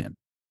guy's brilliant.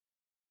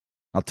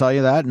 I'll tell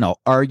you that. And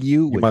I'll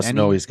argue with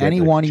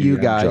any one of you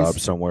guys. Job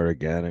somewhere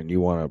again. And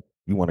you want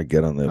to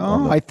get on the.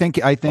 I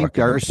think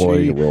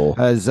Darcy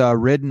has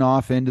ridden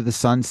off into the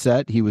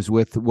sunset. He was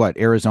with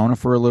Arizona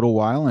for a little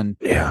while,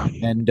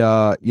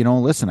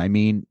 listen, I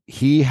mean,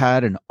 he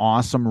had an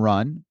awesome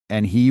run,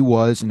 and he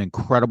was an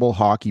incredible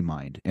hockey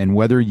mind. And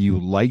whether you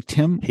liked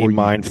him, he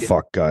mind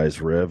fucked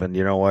guys, Riv. And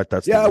you know what?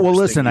 That's well,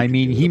 listen. I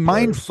mean, he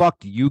mind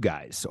fucked you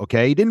guys.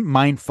 Okay, he didn't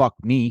mind fuck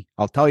me.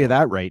 I'll tell you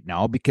that right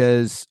now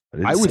because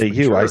I didn't say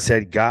you. I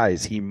said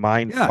guys. He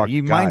mind fucked.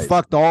 He mind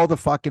fucked all the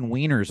fucking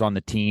wieners on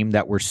the team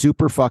that were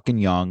super fucking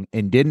young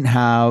and didn't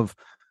have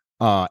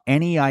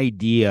any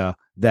idea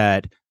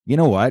that, you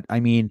know what? I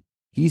mean,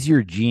 he's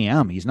your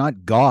GM. He's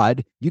not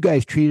God. You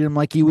guys treated him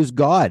like he was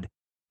God.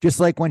 Just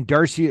like when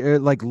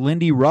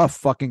Lindy Ruff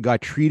fucking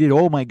got treated.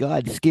 Oh my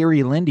God,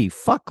 scary Lindy.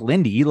 Fuck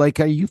Lindy. Like,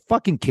 are you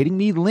fucking kidding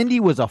me? Lindy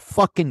was a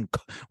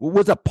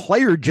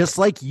player just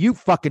like you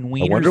fucking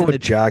wieners. I wonder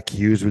what Jack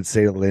Hughes would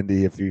say to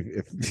Lindy if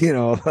you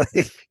know,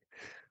 like,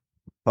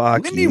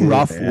 fuck Lindy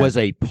Ruff was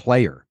a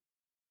player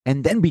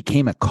and then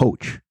became a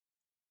coach.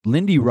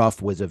 Lindy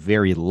Ruff was a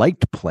very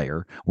liked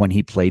player when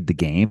he played the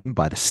game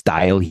by the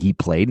style he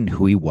played and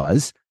who he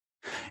was.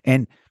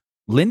 And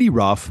Lindy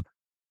Ruff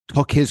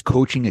took his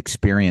coaching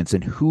experience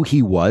and who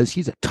he was.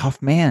 He's a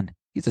tough man.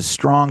 He's a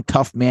strong,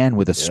 tough man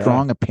with a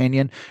strong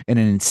opinion and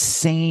an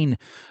insane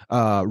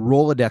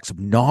Rolodex of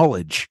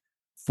knowledge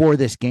for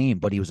this game.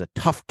 But he was a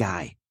tough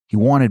guy. He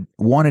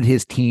wanted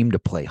his team to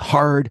play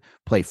hard,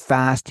 play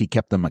fast. He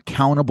kept them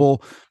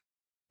accountable.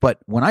 But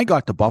when I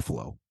got to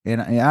Buffalo,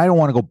 and I don't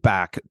want to go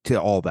back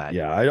to all that.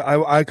 Yeah,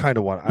 I kind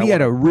of want. We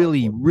had a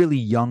really, really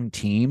young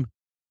team.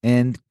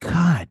 And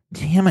God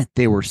damn it,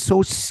 they were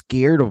so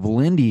scared of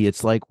Lindy.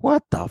 It's like,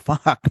 what the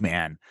fuck,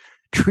 man?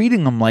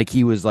 Treating him like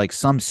he was like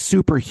some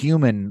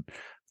superhuman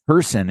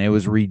person. It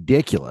was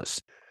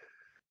ridiculous.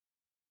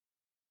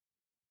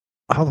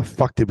 How the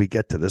fuck did we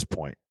get to this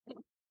point?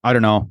 I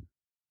don't know.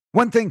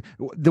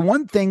 The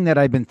one thing that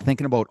I've been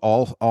thinking about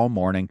all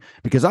morning,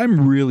 because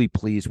I'm really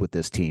pleased with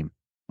this team.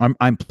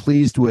 I'm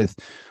pleased with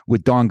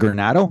Don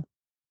Granato.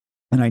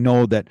 And I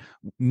know that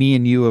me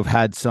and you have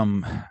had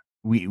some.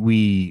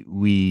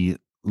 We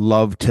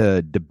love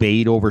to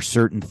debate over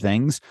certain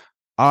things.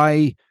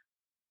 I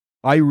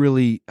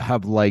really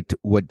have liked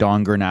what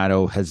Don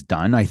Granato has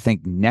done. I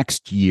think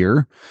next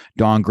year,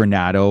 Don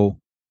Granato,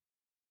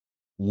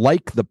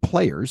 like the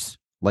players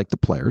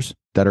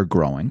that are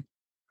growing,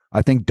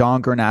 I think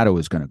Don Granato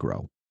is going to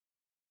grow.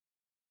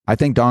 I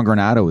think Don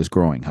Granato is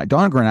growing.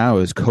 Don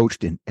Granato is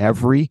coached in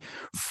every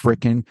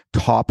freaking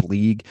top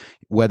league,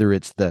 whether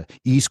it's the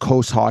East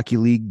Coast Hockey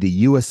League,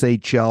 the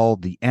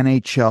USHL, the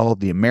NHL,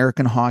 the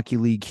American Hockey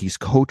League. He's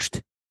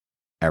coached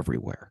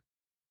everywhere.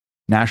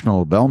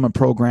 National Development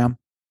Program.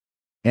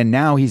 And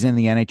now he's in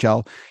the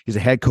NHL. He's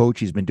a head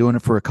coach. He's been doing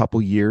it for a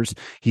couple years.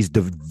 He's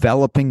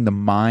developing the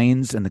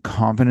minds and the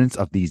confidence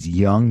of these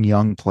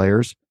young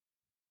players.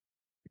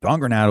 Don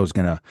Granato is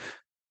going to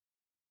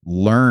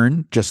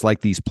learn just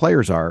like these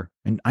players are.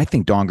 And I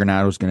think Don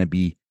Granato is going to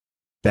be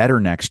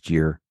better next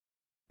year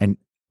and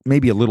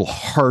maybe a little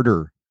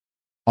harder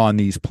on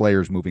these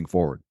players moving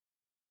forward.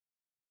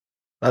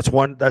 That's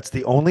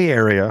the only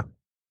area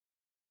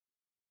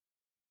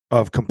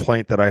of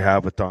complaint that I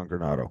have with Don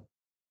Granato.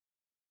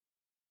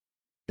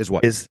 Is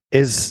what?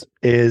 Is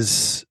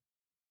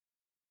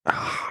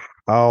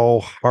how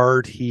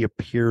hard he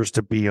appears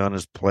to be on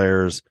his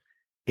players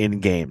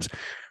in games.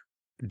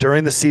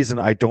 During the season,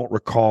 I don't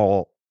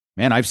recall.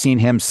 Man, I've seen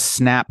him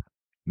snap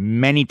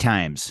many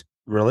times.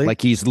 Really?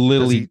 Like he's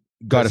literally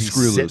got a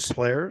screw loose.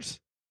 Players?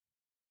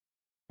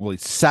 Well, he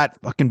sat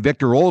fucking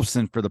Victor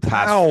Olofsson for the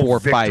past 4 or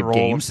 5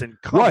 games.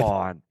 Come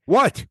on.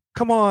 What?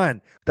 Come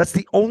on. That's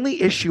the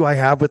only issue I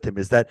have with him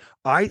is that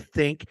I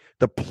think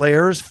the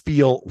players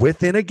feel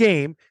within a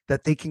game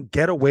that they can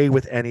get away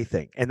with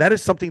anything. And that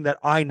is something that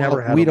I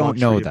never had. We don't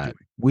know that.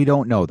 We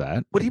don't know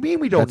that. What do you mean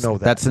we don't know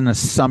that? That's an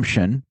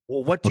assumption.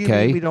 Well, what do you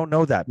mean we don't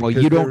know that? Well,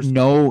 you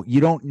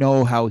don't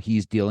know how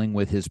he's dealing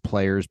with his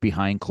players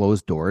behind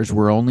closed doors.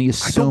 We're only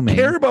assuming. I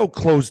don't care about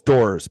closed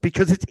doors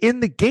because it's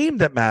in the game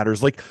that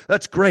matters. Like,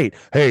 that's great.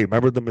 Hey,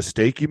 remember the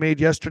mistake you made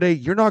yesterday?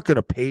 You're not going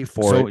to pay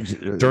for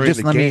it during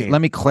the game.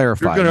 Let me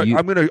clarify.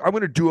 I'm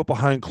gonna do it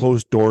behind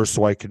closed doors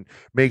so I can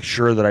make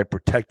sure that I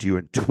protect you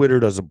and Twitter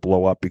doesn't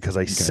blow up because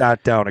I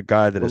sat down a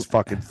guy that is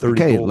fucking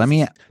 30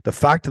 goals. The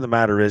fact of the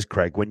matter is,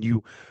 Craig, when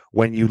you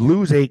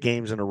lose 8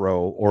 games in a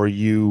row or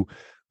you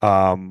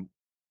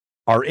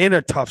are in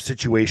a tough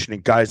situation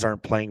and guys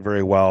aren't playing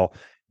very well,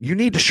 you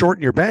need to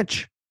shorten your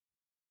bench.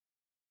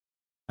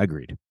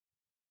 Agreed.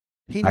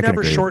 He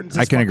never shortens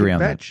his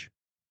bench.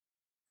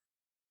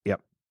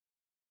 Yep.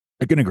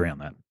 I can agree on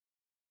that.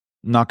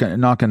 Not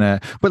gonna.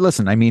 But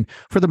listen, I mean,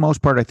 for the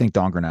most part, I think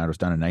Don Granato's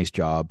done a nice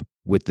job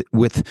with.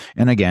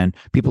 And again,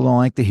 people don't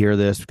like to hear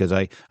this because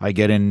I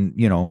get in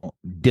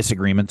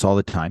disagreements all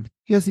the time.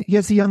 He has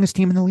the youngest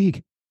team in the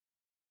league.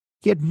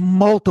 He had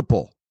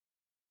multiple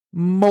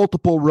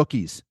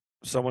rookies.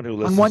 Someone who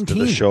listens to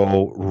the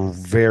show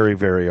very,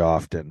 very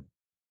often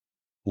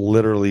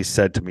literally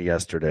said to me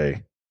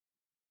yesterday,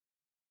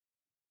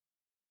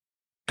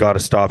 "Got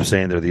to stop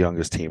saying they're the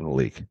youngest team in the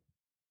league."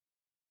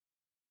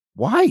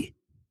 Why?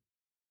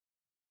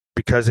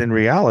 Because in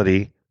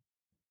reality,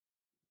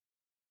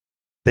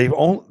 they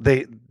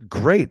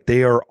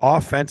are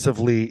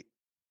offensively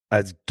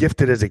as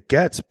gifted as it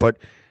gets, but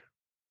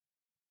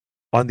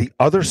on the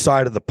other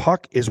side of the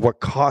puck is what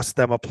cost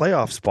them a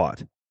playoff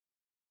spot.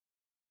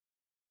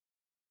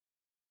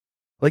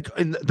 Like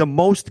in the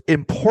most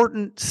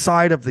important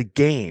side of the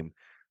game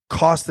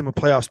cost them a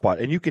playoff spot.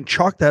 And you can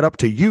chalk that up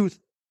to youth,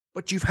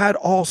 but you've had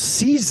all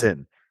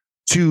season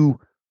to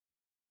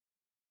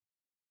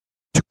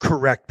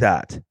correct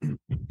that.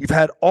 You've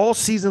had all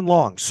season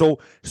long. So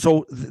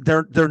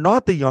they're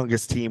not the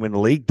youngest team in the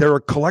league. They're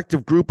a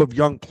collective group of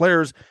young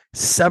players,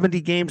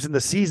 70 games in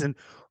the season,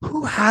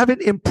 who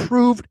haven't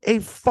improved a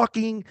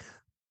fucking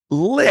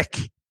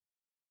lick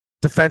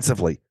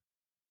defensively.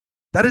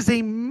 That is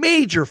a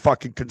major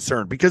fucking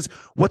concern, because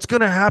what's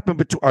going to happen?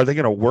 Are they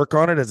going to work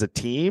on it as a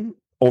team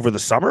over the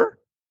summer?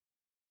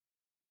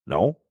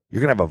 No. You're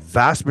going to have a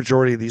vast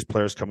majority of these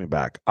players coming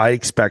back. I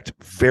expect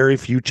very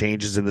few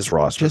changes in this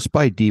roster. Just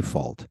by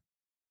default,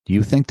 do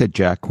you think that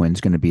Jack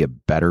Quinn's going to be a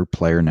better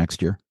player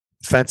next year?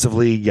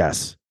 Offensively,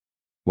 yes.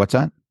 What's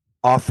that?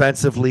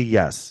 Offensively,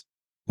 yes.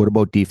 What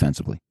about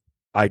defensively?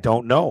 I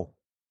don't know.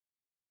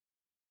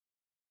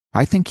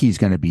 I think he's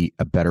going to be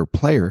a better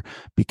player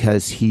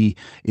because he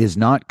is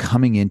not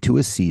coming into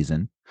a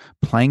season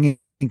playing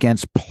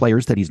against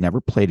players that he's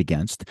never played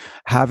against,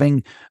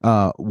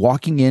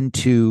 walking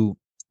into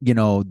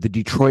the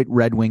Detroit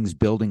Red Wings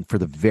building for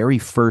the very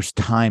first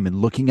time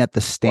and looking at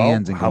the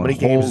stands and going,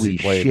 holy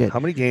shit. How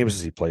many games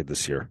has he played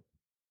this year?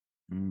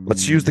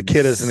 Let's use the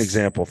kid as an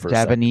example for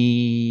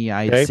 70,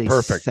 I'd say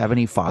perfect.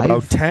 75.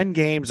 About 10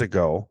 games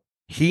ago,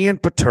 he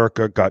and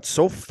Peterka got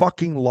so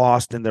fucking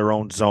lost in their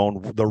own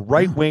zone. The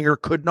right winger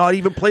could not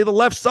even play the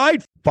left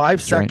side.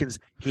 5 seconds.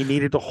 Right. He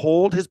needed to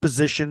hold his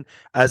position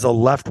as a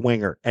left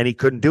winger, and he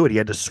couldn't do it. He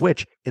had to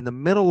switch in the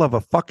middle of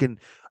a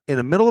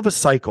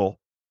cycle.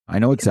 I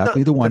know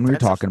exactly the one we were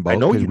talking about. I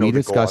know we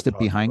discussed it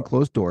behind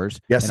closed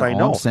doors. Yes, I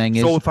know. All I'm saying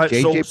is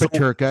JJ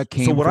Peterka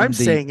came. So what I'm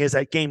saying is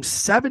at game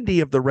 70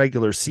 of the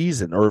regular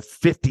season, or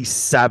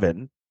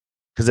 57,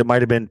 because it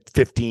might have been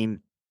 10,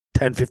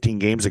 15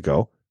 games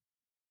ago,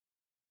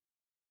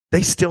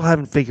 they still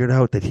haven't figured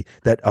out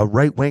that a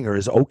right winger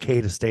is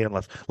okay to stay on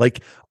left.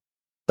 Like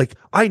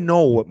I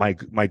know what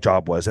my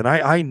job was, and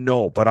I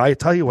know, but I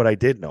tell you what I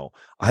did know.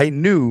 I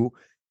knew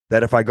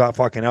that if I got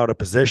fucking out of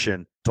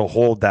position, to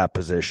hold that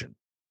position.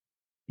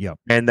 Yeah.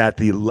 And that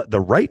the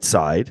right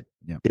side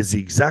is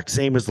the exact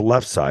same as the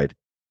left side,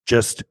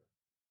 just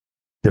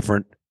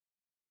different.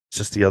 It's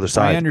just the other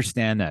side. I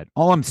understand that.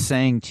 All I'm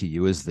saying to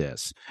you is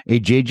this: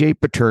 a JJ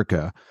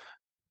Peterka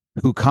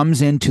who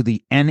comes into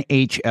the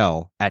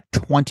NHL at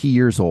 20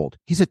 years old.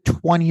 He's a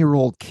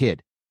 20-year-old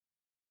kid.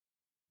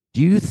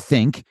 Do you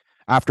think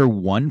after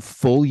one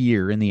full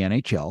year in the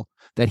NHL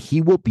that he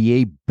will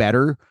be a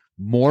better,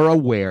 more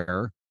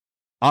aware,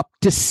 up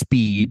to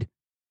speed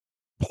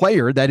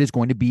player that is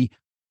going to be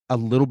a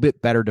little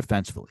bit better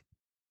defensively?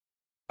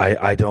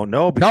 I don't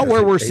know. Not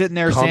where we're sitting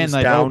there saying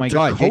like, oh my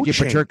God, JJ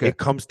Peterka. It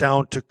comes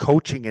down to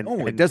coaching.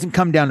 It doesn't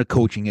come down to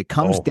coaching. It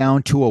comes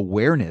down to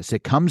awareness.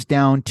 It comes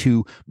down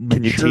to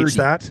maturity. Can you teach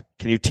that?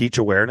 Can you teach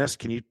awareness?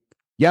 Can you?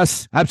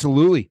 Yes,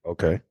 absolutely.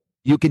 Okay.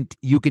 You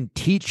can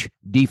teach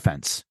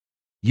defense.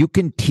 You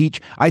can teach.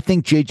 I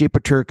think JJ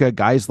Peterka,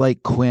 guys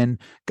like Quinn,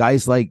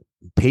 guys like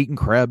Peyton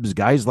Krebs,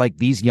 guys like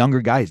these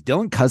younger guys.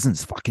 Dylan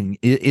Cousins fucking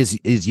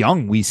is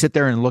young. We sit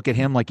there and look at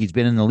him like he's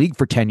been in the league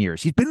for 10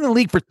 years. He's been in the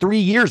league for 3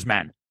 years,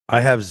 man. I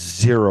have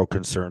zero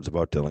concerns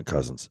about Dylan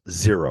Cousins.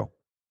 Zero.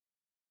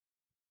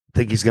 I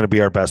think he's going to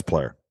be our best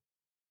player.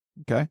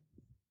 Okay.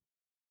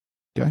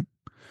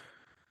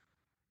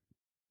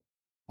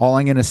 All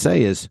I'm going to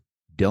say is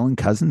Dylan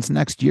Cousins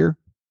next year,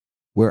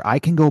 where I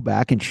can go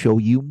back and show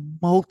you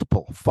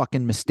multiple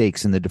fucking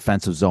mistakes in the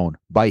defensive zone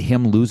by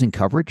him losing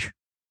coverage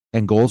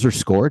and goals are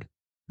scored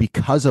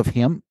because of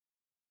him,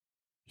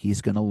 he's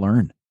going to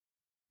learn.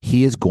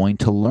 He is going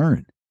to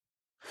learn.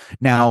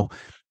 Now,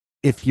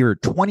 if you're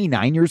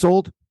 29 years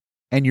old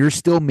and you're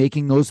still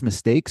making those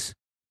mistakes,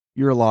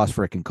 you're a lost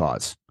freaking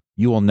cause.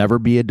 You will never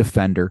be a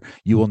defender.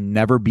 You will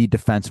never be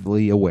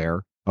defensively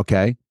aware.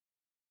 Okay.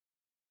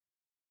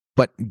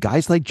 But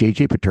guys like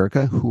JJ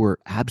Peterka, who are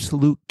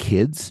absolute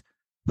kids,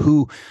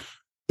 who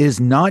is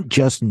not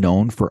just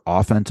known for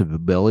offensive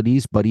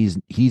abilities, but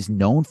he's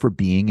known for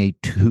being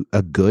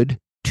a good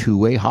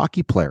two-way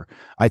hockey player.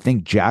 I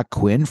think Jack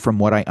Quinn, from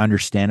what I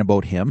understand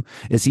about him,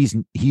 is he's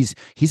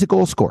a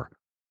goal scorer.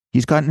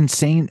 He's got an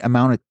insane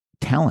amount of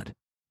talent.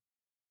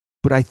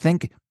 But I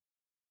think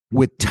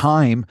with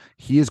time,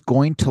 he is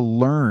going to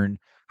learn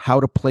how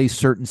to play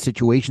certain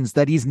situations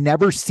that he's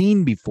never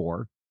seen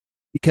before,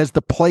 because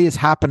the play is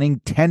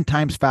happening 10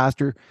 times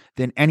faster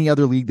than any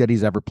other league that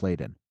he's ever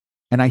played in.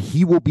 And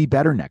he will be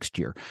better next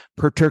year.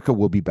 Peterka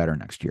will be better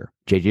next year.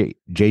 Peyton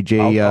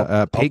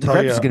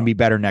Krebs is going to be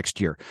better next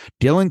year.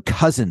 Dylan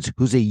Cousins,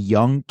 who's a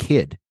young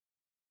kid,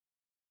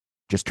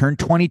 just turned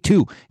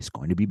 22, is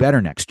going to be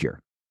better next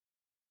year.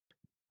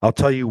 I'll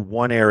tell you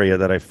one area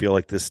that I feel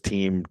like this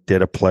team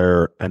did a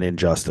player an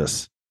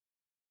injustice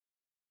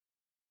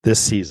this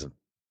season.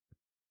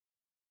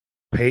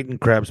 Peyton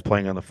Krebs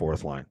playing on the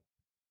fourth line.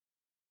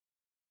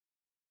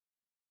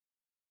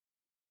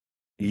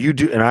 You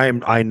do,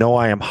 and I know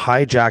I am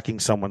hijacking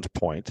someone's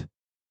point,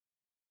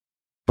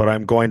 but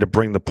I'm going to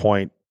bring the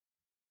point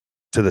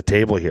to the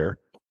table here.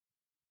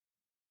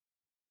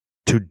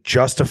 To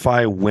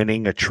justify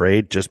winning a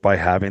trade just by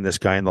having this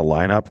guy in the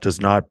lineup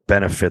does not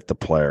benefit the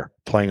player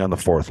playing on the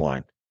fourth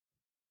line.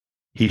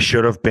 He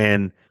should have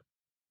been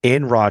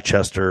in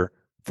Rochester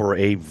for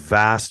a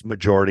vast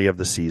majority of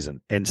the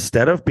season.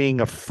 Instead of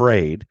being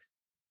afraid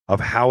of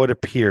how it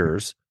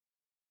appears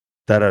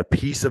that a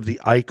piece of the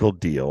Eichel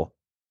deal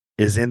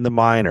is in the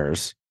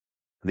minors,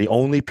 the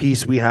only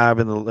piece we have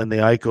in the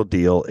Eichel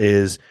deal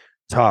is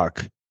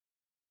Tuck,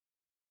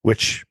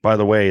 which, by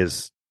the way,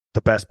 is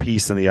the best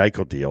piece in the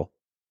Eichel deal.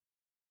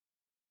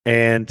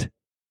 And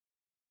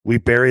we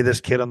bury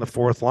this kid on the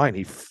fourth line.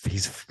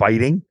 He's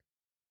fighting.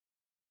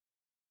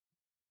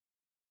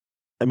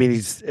 I mean,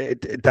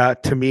 that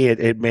to me,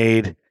 it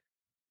made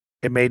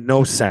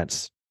no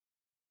sense.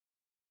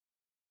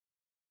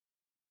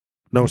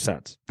 No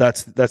sense.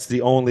 That's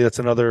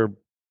another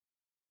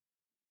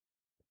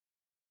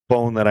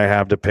bone that I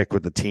have to pick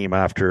with the team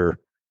after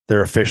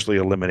they're officially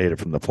eliminated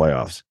from the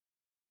playoffs.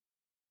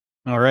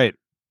 All right.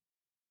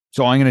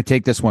 So I'm going to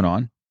take this one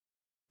on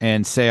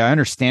and say I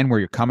understand where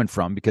you're coming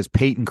from, because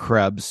Peyton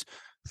Krebs,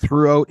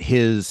 throughout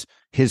his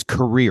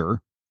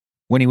career,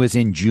 when he was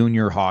in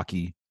junior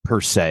hockey per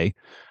se,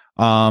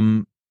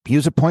 he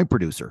was a point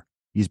producer.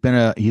 He's been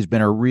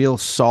a real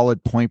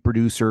solid point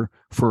producer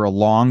for a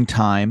long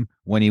time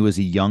when he was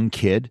a young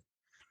kid.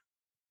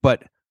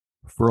 But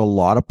for a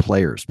lot of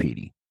players,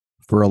 Petey,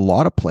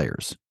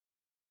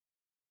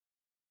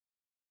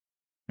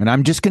 and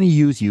I'm just going to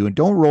use you, and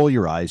don't roll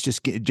your eyes.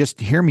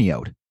 Just hear me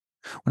out.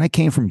 When I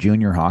came from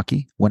junior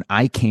hockey,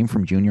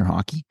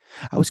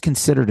 I was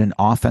considered an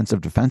offensive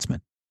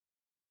defenseman.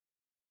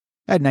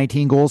 I had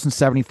 19 goals and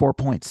 74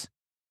 points.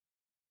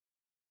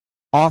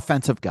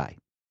 Offensive guy.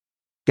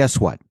 Guess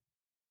what?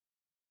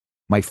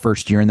 My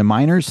first year in the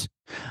minors,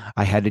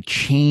 I had to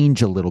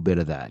change a little bit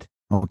of that,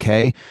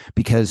 okay?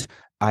 Because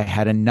I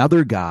had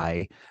another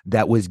guy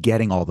that was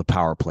getting all the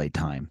power play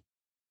time.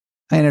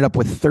 I ended up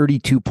with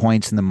 32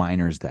 points in the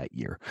minors that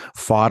year.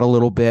 Fought a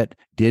little bit,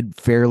 did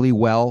fairly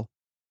well.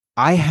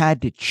 I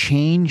had to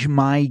change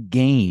my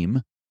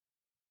game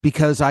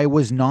because I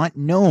was not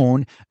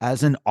known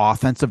as an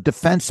offensive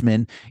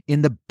defenseman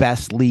in the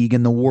best league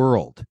in the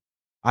world.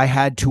 I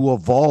had to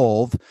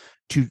evolve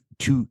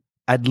to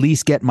at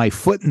least get my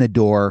foot in the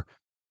door,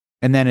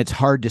 and then it's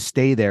hard to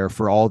stay there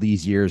for all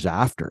these years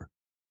after.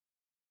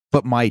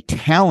 But my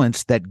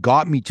talents that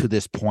got me to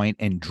this point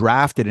and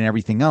drafted and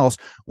everything else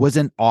was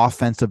an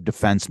offensive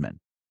defenseman.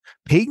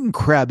 Peyton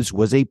Krebs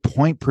was a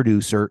point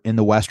producer in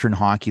the Western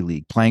Hockey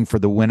League, playing for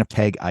the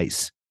Winnipeg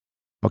Ice.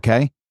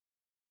 Okay?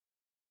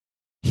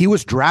 He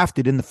was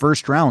drafted in the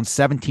first round,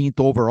 17th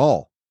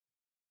overall.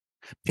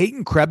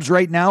 Peyton Krebs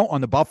right now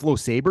on the Buffalo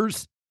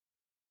Sabres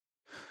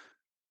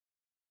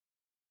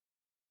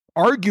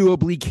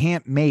arguably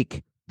can't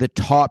make the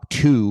top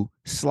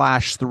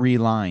 2/3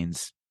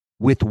 lines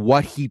with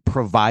what he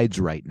provides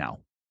right now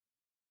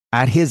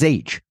at his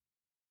age.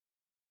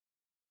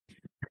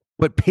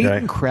 But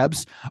Peyton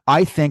Krebs,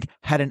 I think,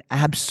 had an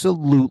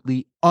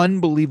absolutely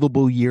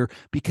unbelievable year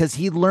because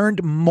he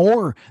learned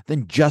more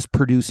than just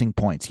producing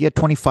points. He had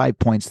 25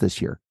 points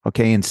this year,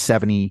 okay, in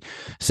 70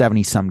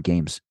 some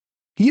games.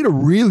 He had a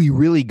really,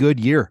 really good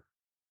year,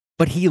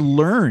 but he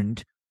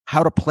learned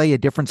how to play a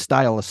different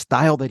style, a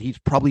style that he's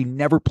probably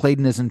never played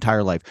in his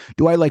entire life.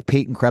 Do I like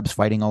Peyton Krebs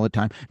fighting all the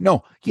time?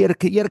 No, he had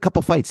a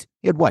couple fights.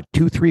 He had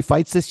 2-3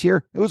 fights this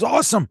year. It was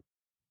awesome.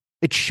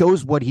 It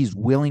shows what he's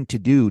willing to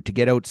do to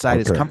get outside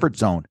his comfort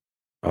zone.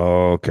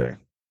 Okay.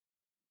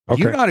 Do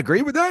you not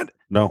agree with that?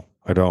 No,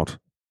 I don't.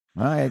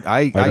 I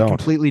don't.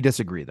 completely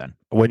disagree then.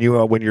 When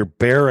you're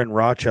bare in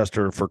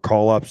Rochester for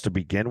call-ups to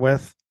begin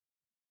with,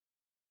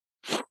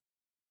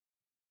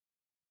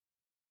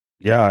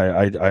 yeah,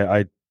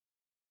 I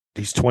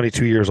he's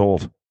 22 years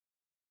old.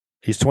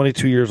 He's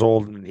 22 years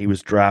old, and he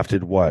was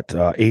drafted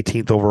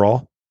 18th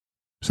overall?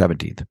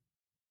 17th.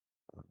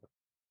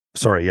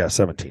 Sorry, yeah,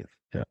 17th.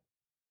 Yeah.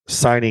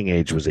 Signing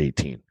age was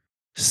 18.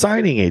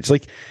 Signing age,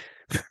 like,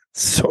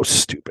 so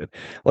stupid.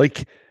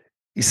 Like,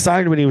 he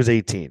signed when he was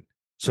 18.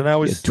 So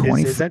now his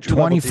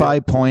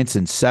 25 points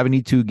in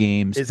 72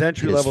 games. His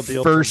entry-level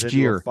deal first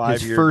year,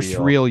 his first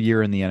deal. real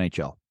year in the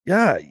NHL.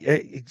 Yeah,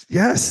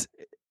 yes.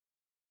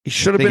 He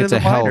should have been in the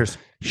minors.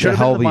 Should have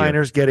been in the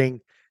minors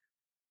getting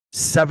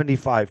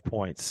 75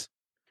 points.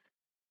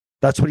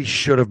 That's what he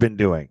should have been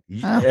doing.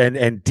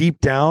 And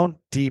deep down,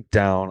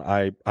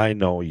 I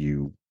know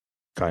you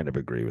kind of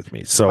agree with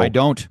me. So I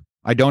don't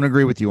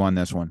agree with you on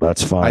this one.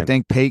 That's fine. I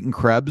think Peyton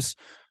Krebs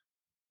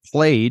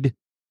played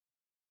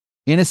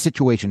in a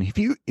situation.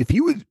 If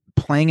he was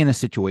playing in a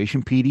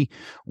situation, Petey,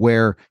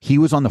 where he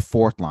was on the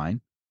fourth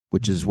line,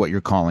 which is what you're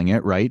calling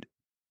it, right?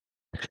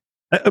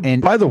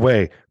 And by the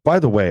way,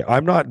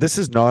 this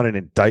is not an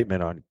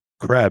indictment on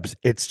Krebs.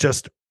 It's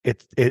just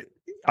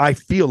I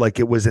feel like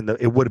it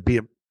would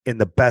be in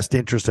the best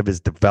interest of his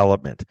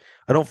development.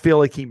 I don't feel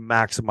like he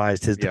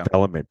maximized his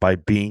development by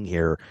being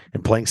here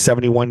and playing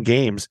 71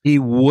 games. He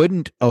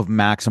wouldn't have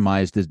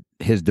maximized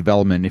his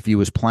development if he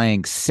was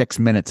playing 6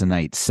 minutes a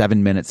night,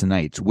 7 minutes a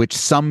night, which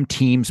some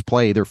teams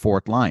play their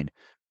fourth line.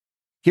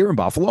 Here in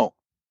Buffalo,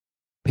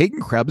 Peyton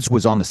Krebs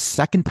was on the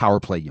second power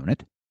play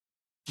unit.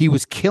 He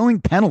was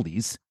killing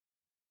penalties,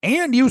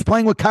 and he was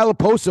playing with Kyle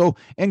Poso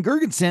and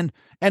Gergensen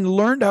and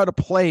learned how to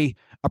play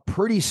a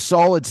pretty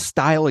solid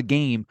style of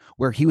game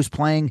where he was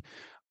playing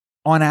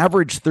on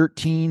average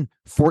 13,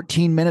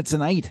 14 minutes a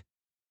night.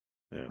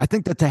 Yeah. I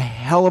think that's a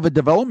hell of a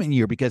development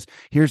year because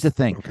here's the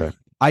thing. Okay.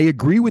 I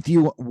agree with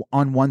you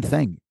on one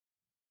thing.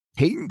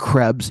 Peyton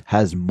Krebs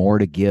has more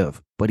to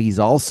give, but he's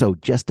also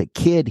just a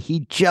kid.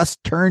 He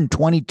just turned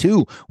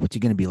 22. What's he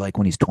going to be like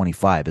when he's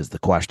 25 is the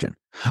question.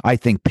 I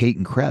think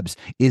Peyton Krebs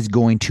is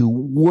going to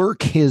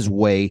work his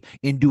way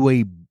into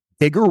a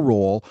bigger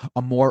role,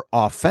 a more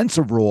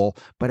offensive role.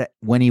 But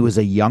when he was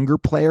a younger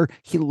player,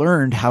 he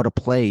learned how to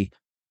play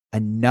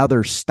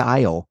another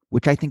style,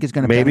 which I think is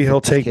going to maybe he'll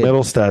take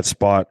Middlestad's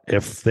spot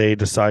if they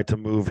decide to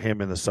move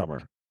him in the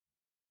summer.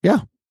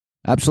 Yeah,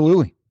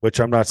 absolutely. Which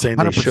I'm not saying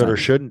 100%. They should or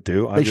shouldn't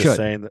do. I'm just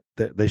saying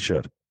that they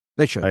should.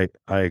 They should.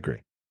 I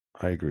agree.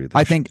 I agree.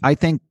 I think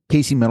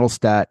Casey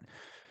Middlestad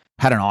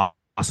had an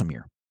awesome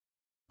year.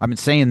 I've been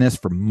saying this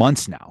for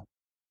months now.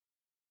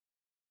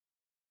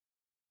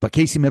 But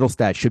Casey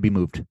Middlestad should be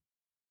moved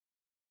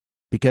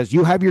because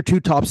you have your two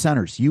top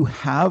centers. You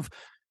have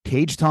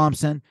Tage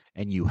Thompson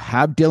and you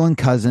have Dylan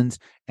Cousins,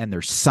 and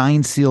they're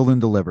signed, sealed, and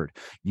delivered.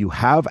 You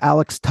have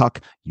Alex Tuck.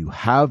 You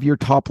have your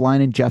top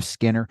line in Jeff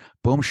Skinner.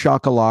 Boom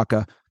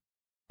shakalaka.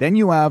 Then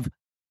you have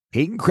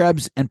Peyton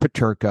Krebs and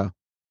Peterka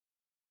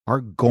are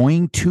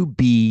going to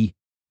be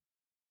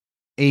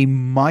a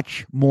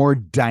much more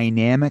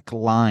dynamic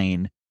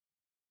line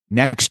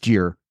next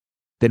year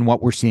than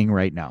what we're seeing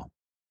right now.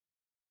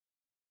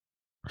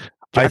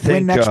 Jack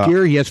Quinn next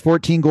year, he has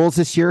 14 goals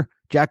this year.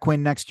 Jack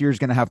Quinn next year is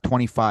going to have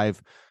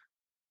 25.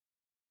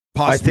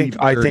 I think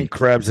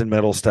Krebs and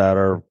Middlestad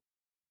are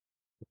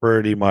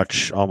pretty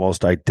much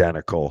almost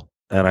identical,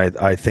 and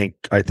I think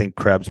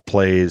Krebs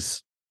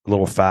plays a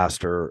little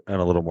faster and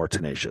a little more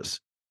tenacious.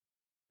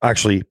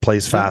 Actually,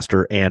 plays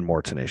faster and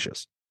more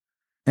tenacious.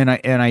 And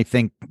I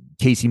think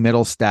Casey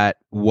Middlestad,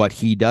 what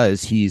he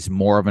does, he's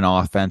more of an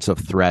offensive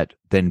threat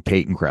than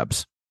Peyton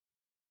Krebs.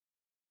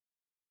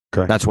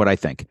 Okay. That's what I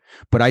think.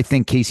 But I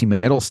think Casey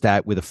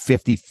Middlestad with a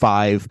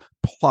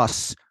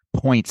 55-plus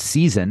point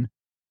season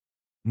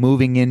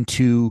moving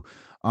into,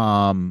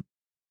 an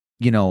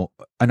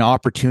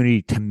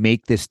opportunity to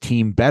make this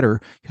team better,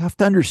 you have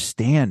to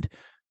understand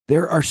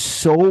there are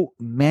so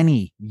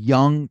many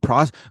young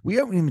We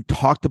haven't even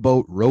talked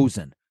about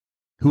Rosen,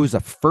 who is a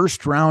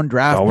first-round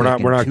draft pick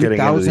in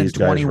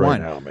 2021.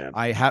 Right now, man.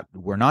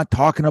 We're not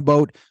talking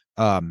about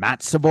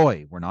Matt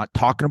Savoy. We're not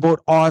talking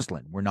about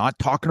Oslin. We're not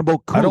talking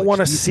about Kulich. I don't want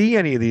to see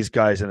any of these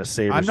guys in a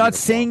Sabres I'm not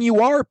uniform. saying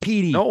you are,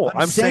 Petey. No,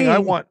 I'm saying I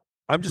want.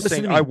 I'm just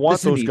saying I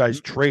want those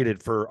guys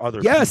traded for other.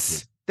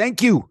 Yes, people.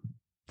 Thank you.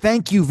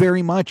 Thank you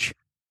very much.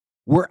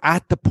 We're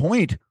at the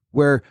point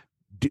where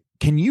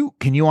can you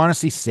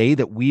honestly say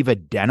that we've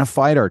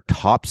identified our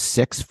top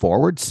 6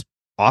 forwards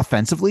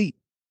offensively?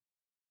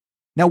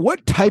 Now,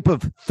 what type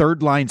of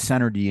third line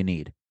center do you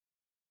need?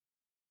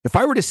 If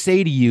I were to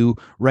say to you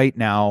right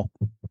now,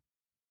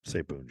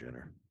 say Boone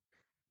Jenner.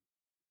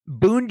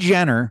 Boone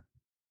Jenner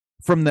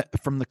from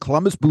the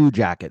Columbus Blue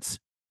Jackets.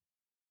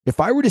 If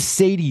I were to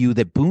say to you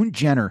that Boone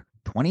Jenner,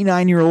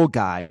 29-year-old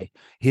guy,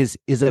 is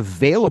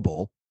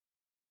available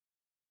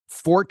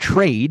for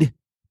trade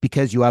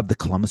because you have the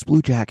Columbus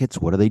Blue Jackets,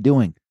 what are they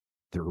doing?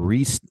 They're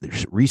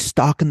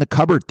restocking the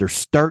cupboard. They're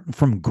starting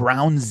from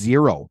ground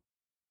zero.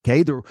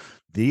 Okay,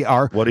 they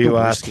are. What are you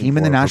asking team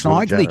in the National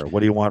Hockey League?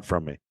 What do you want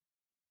from me?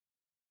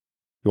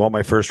 You want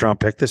my first round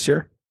pick this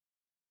year?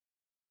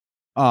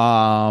 You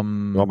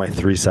want my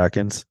 3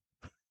 seconds?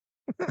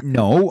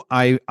 No,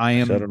 I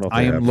am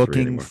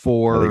looking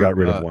for. They got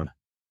rid of one.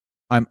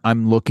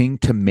 I'm looking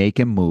to make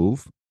a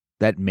move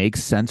that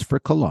makes sense for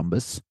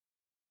Columbus.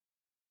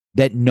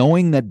 That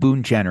knowing that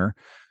Boone Jenner,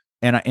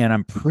 and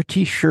I'm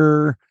pretty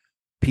sure,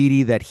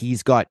 Petey, that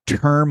he's got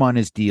term on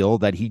his deal,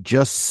 that he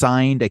just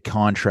signed a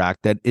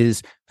contract that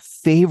is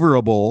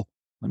favorable.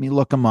 Let me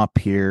look him up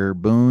here.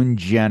 Boone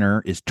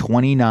Jenner is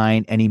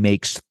 29 and he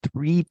makes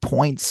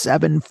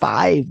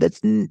 3.75.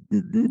 That's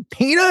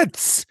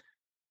peanuts.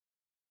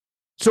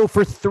 So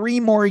for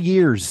 3 more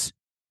years,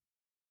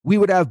 we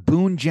would have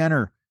Boone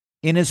Jenner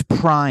in his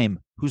prime,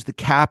 who's the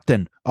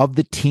captain of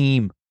the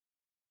team,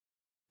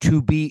 to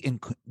be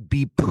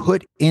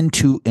put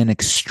into an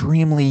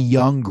extremely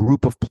young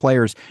group of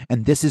players,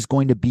 and this is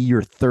going to be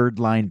your third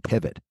line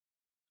pivot.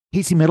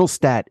 Casey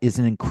Middlestad is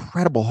an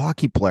incredible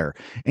hockey player,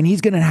 and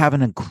he's going to have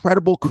an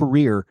incredible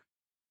career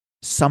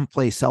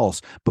someplace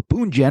else. But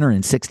Boone Jenner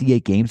in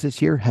 68 games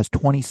this year has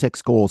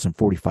 26 goals and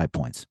 45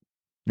 points.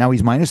 Now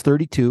he's minus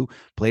 32,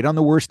 played on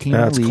the worst team in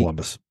the league. That's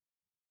Columbus.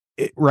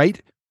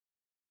 Right?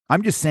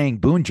 I'm just saying,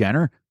 Boone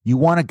Jenner, you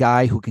want a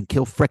guy who can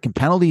kill frickin'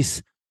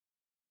 penalties.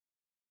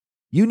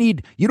 You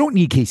don't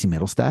need Casey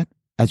Middlestat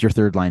as your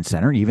third line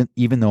center,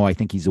 even though I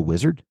think he's a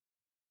wizard.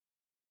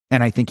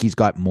 And I think he's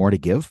got more to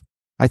give.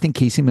 I think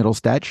Casey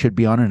Middlestat should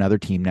be on another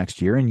team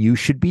next year, and you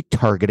should be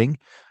targeting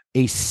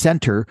a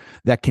center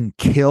that can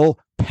kill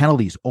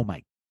penalties. Oh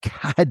my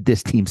God,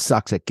 this team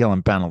sucks at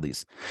killing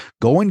penalties.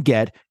 Go and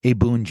get a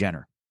Boone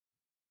Jenner.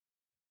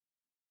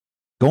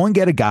 Go and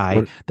get a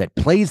guy that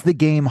plays the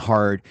game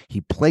hard.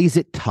 He plays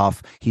it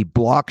tough. He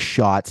blocks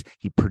shots.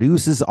 He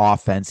produces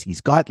offense.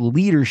 He's got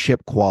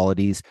leadership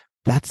qualities.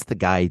 That's the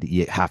guy that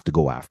you have to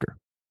go after.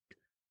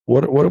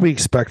 What do we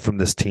expect from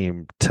this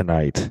team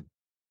tonight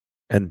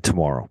and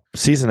tomorrow?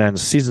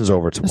 Season's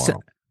over tomorrow.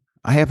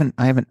 Listen,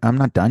 I'm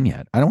not done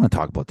yet. I don't want to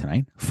talk about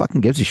tonight. Who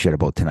fucking gives a shit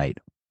about tonight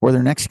or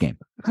their next game?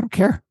 I don't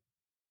care.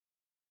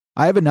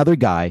 I have another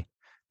guy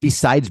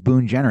besides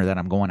Boone Jenner that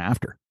I'm going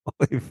after.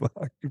 Holy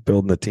fuck. You're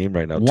building the team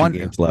right now. 2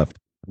 games left.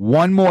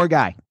 One more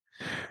guy.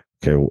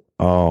 Okay.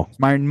 Oh.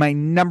 My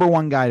number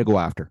one guy to go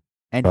after.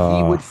 And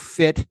he would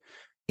fit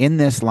in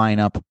this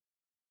lineup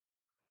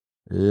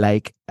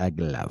like a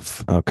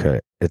glove. Okay.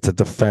 It's a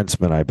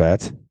defenseman, I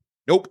bet.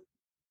 Nope.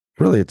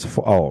 Really?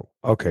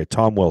 Okay.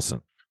 Tom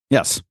Wilson.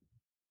 Yes.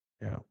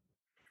 Yeah.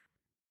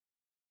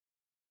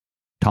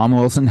 Tom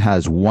Wilson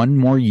has one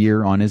more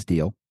year on his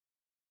deal,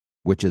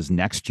 which is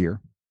next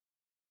year.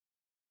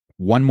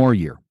 One more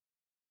year.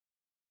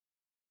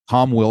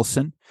 Tom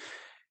Wilson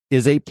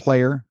is a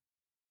player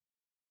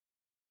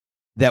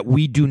that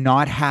we do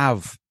not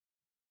have.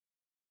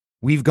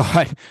 We've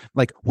got,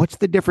 what's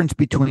the difference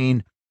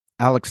between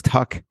Alex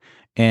Tuck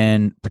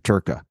and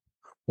Peterka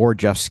or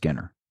Jeff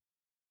Skinner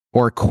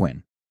or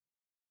Quinn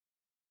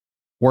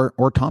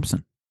or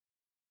Thompson?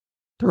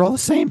 They're all the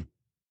same.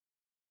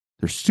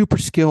 They're super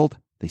skilled.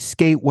 They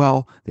skate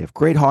well. They have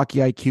great hockey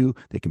IQ.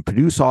 They can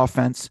produce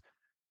offense.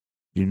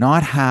 You do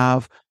not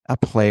have a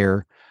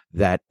player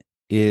that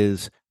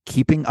is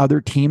keeping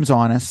other teams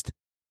honest,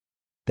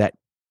 that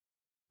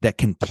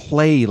can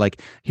play.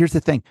 Here's the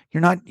thing.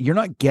 You're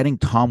not getting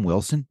Tom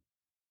Wilson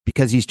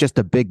because he's just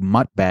a big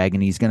mutt bag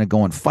and he's going to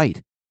go and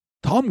fight.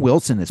 Tom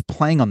Wilson is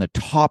playing on the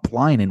top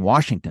line in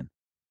Washington.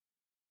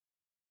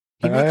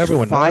 He makes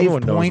everyone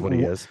knows what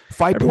he is.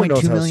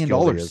 $5.2 million.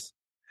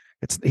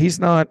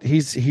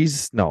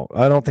 No,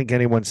 I don't think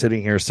anyone's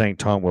sitting here saying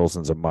Tom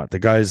Wilson's a mutt.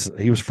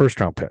 He was first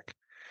round pick.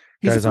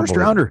 He's a first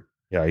rounder.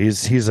 Yeah,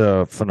 he's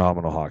a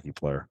phenomenal hockey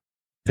player.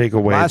 Take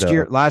away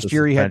last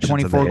year he had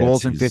 24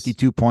 goals and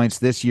 52 points.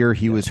 This year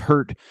he was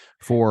hurt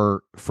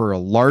for a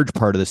large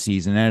part of the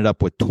season, ended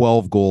up with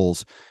 12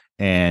 goals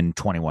and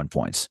 21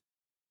 points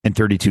in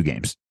 32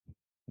 games.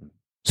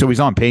 So he's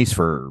on pace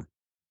for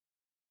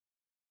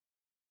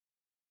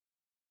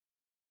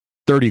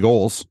 30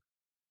 goals.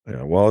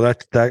 Yeah, well,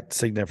 that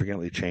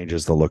significantly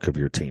changes the look of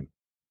your team.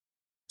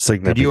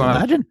 Can you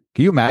imagine?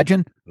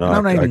 No,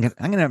 I'm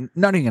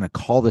not even going to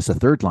call this a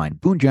third line.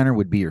 Boone Jenner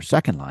would be your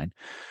second line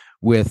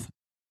with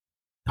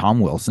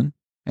Tom Wilson,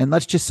 and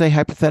let's just say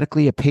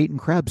hypothetically a Peyton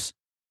Krebs.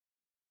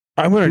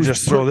 I'm going to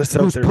just throw this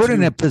out there. Who's put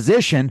in a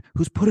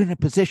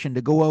position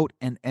to go out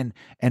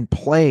and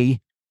play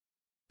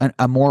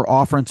a more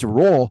offensive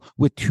role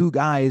with two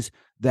guys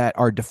that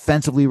are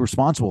defensively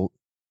responsible.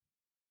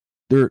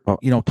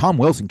 Tom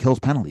Wilson kills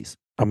penalties.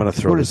 I'm going to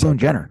throw this Boone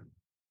Jenner.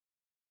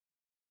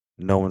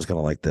 No one's going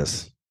to like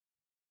this.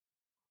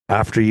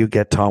 After you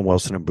get Tom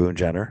Wilson and Boone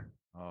Jenner.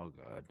 Oh,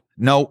 God.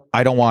 No,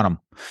 I don't want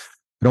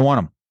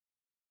him.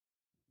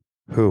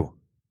 Who?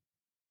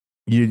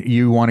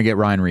 You want to get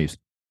Ryan Reeves.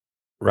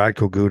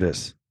 Radko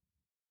Gudas.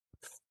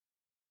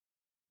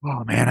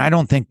 Oh, man, I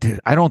don't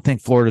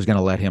think Florida's going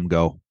to let him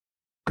go.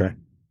 Okay.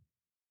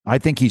 I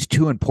think he's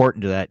too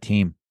important to that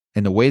team.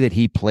 And the way that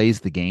he plays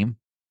the game,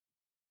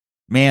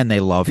 man, they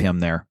love him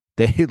there.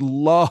 They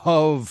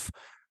love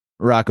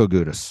Radko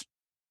Gudas.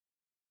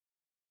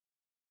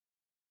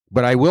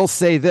 But I will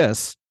say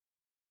this.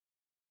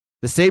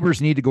 The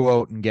Sabres need to go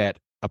out and get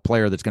a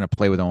player that's going to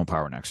play with Owen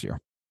Power next year.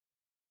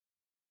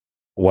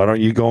 Why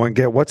don't you go and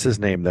get, what's his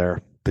name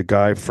there? The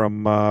guy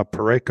from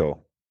Parayko.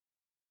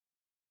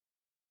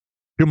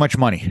 Too much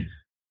money.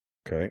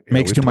 Okay. Yeah,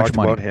 Makes too much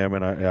money. About him,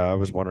 and I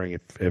was wondering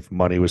if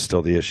money was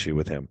still the issue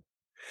with him.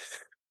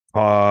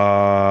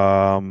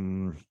 I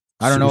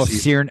don't know if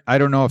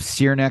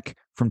Ciernek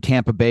from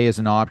Tampa Bay is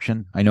an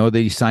option. I know that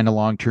he signed a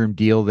long-term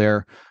deal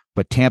there,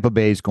 but Tampa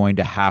Bay is going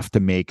to have to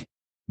make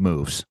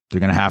moves.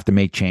 They're going to have to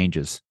make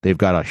changes. They've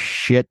got a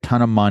shit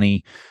ton of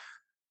money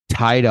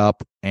tied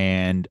up,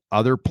 and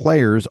other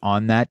players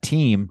on that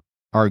team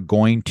are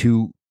going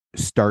to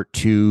start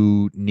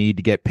to need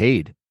to get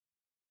paid.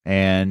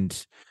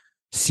 And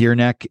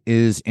Ciernek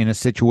is in a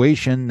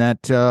situation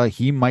that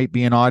he might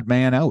be an odd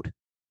man out.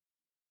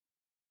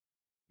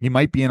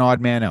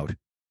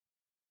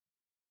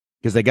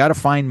 Because they got to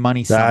find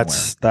money somewhere.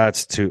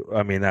 That's too.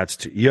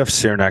 You have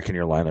Ciernek in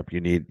your lineup.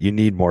 You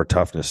need more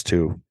toughness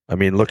too. I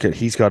mean,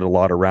 he's got a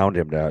lot around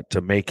him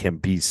to make him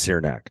be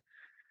Ciernek.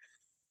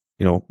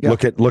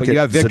 Look at you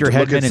have Victor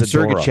Hedman and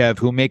Sergachev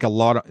who make a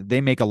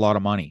lot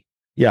of money.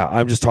 Yeah,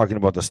 I'm just talking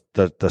about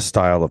the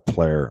style of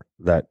player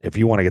that if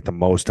you want to get the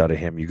most out of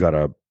him, you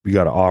gotta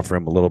offer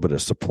him a little bit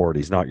of support.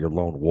 He's not your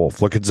lone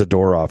wolf. Look at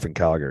Zadorov in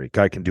Calgary.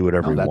 Guy can do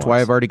whatever he wants. That's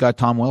why I've already got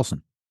Tom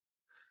Wilson.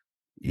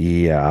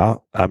 Yeah,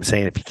 I'm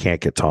saying if you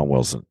can't get Tom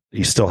Wilson,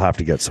 you still have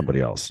to get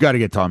somebody else. Got to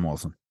get Tom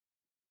Wilson.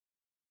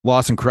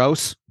 Lawson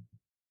Krause,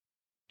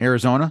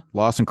 Arizona.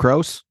 Lawson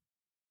Krause.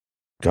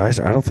 Guys,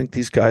 I don't think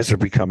these guys are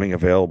becoming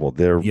available.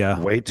 They're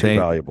way too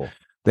valuable.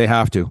 They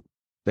have to.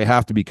 They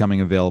have to be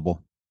coming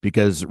available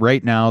because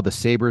right now the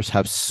Sabres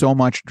have so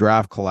much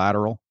draft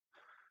collateral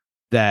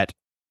that,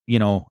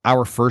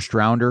 our first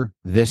rounder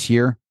this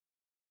year,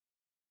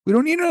 we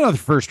don't need another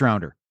first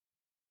rounder.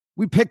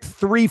 We picked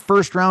 3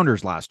 first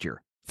rounders last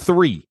year.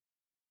 3.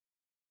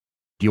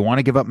 Do you want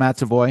to give up Matt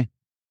Savoy?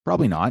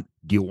 Probably not.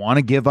 Do you want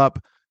to give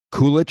up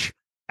Kulich?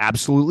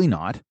 Absolutely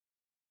not.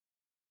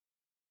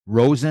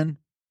 Rosen,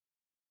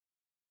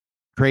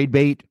 trade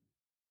bait.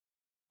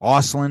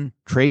 Oslin,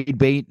 trade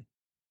bait.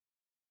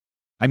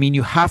 I mean,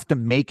 you have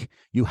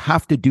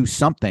to do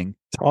something.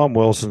 Tom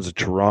Wilson's a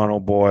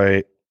Toronto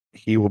boy.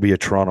 He will be a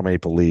Toronto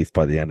Maple Leaf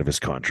by the end of his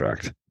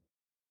contract.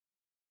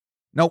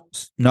 Nope,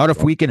 not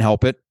if we can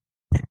help it.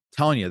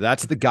 Telling you,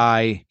 that's the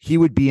guy. He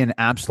would be an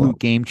absolute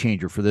game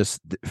changer for this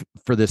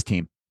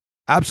team.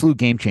 Absolute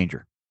game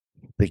changer.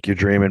 I think you're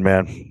dreaming,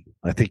 man.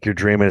 I think you're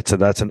dreaming.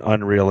 That's an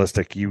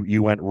unrealistic.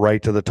 You went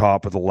right to the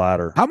top of the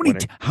ladder. How many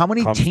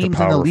teams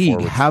in the league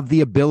forwards have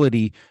the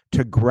ability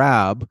to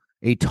grab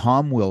a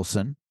Tom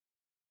Wilson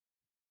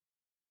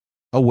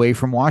away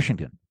from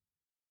Washington?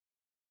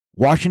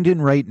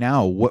 Washington right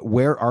now,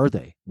 where are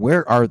they?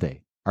 Where are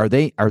they? Are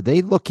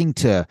they looking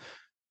to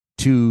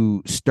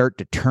start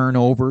to turn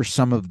over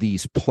some of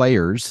these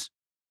players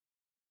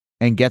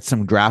and get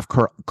some draft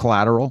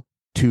collateral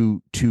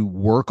to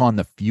work on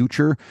the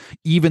future,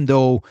 even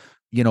though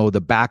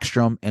the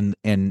Backstrom and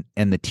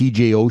the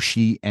TJ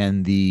Oshie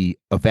and the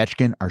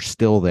Ovechkin are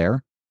still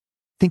there?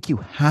 I think you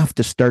have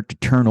to start to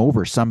turn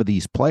over some of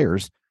these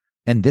players,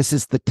 and this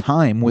is the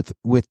time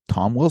with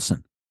Tom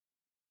Wilson.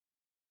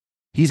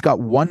 He's got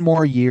one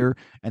more year,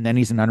 and then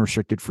he's an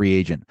unrestricted free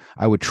agent.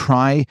 I would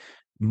try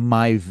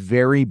my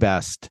very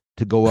best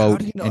to go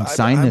out and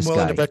sign this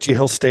guy. I bet you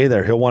he'll stay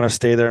there. He'll want to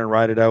stay there and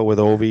ride it out with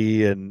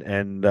Ovi and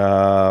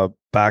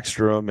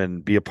Backstrom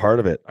and be a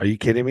part of it. Are you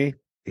kidding me?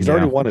 He's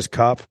already won his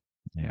cup.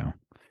 Yeah,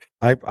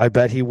 I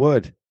bet he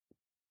would.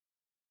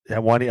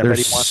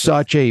 There's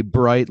such a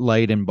bright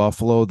light in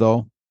Buffalo,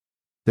 though.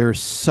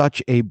 There's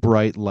such a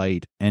bright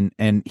light,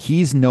 and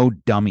he's no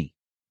dummy.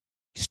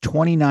 He's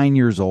 29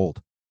 years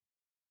old.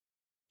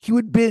 He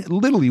would be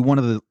literally one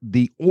of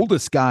the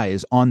oldest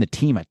guys on the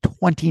team at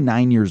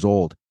 29 years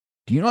old.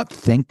 Do you not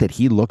think that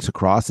he looks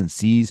across and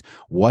sees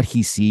what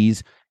he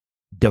sees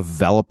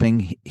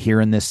developing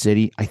here in this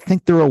city? I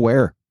think they're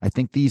aware. I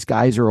think these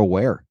guys are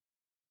aware.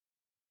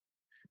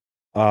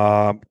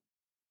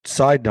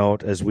 Side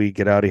note, as we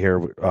get out of here,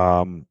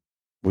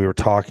 we were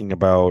talking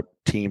about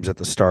teams at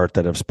the start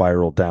that have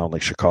spiraled down,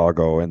 like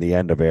Chicago and the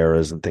end of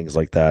eras and things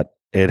like that.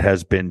 It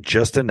has been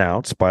just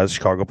announced by the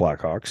Chicago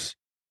Blackhawks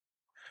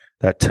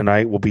that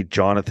tonight will be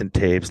Jonathan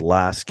Toews'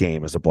 last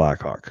game as a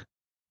Blackhawk.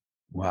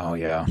 Wow,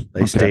 yeah.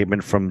 A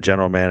statement from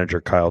general manager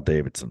Kyle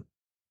Davidson.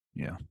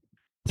 Yeah.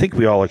 I think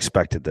we all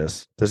expected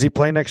this. Does he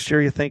play next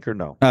year, you think, or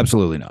no?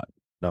 Absolutely not.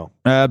 No.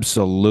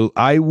 Absolutely.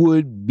 I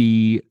would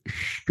be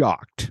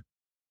shocked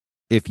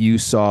if you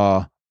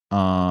saw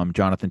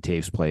Jonathan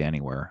Toews play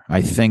anywhere.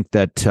 I think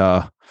that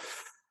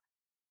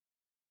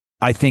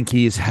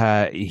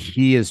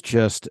he is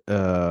just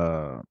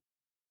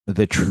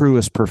the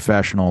truest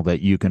professional that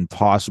you can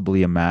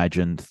possibly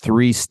imagine.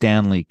 3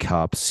 Stanley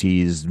Cups.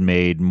 He's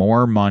made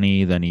more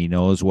money than he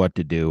knows what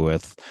to do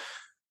with.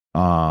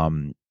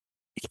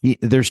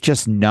 There's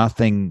just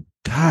nothing.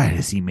 God,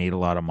 has he made a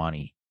lot of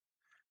money?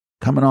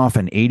 Coming off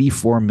an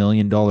 $84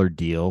 million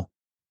deal.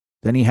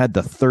 Then he had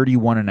the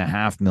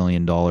 $31.5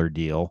 million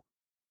deal.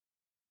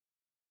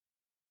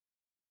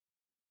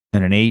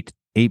 And an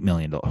 $8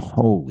 million.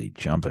 Holy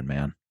jumping,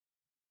 man.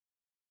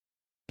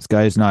 This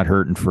guy's not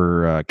hurting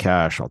for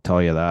cash, I'll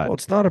tell you that. Well,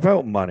 it's not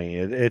about money.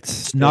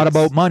 It's not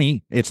about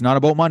money. It's not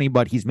about money,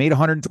 but he's made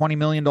 $120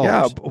 million.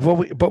 Yeah,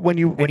 but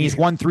when he's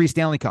won 3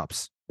 Stanley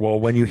Cups.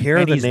 Well, when you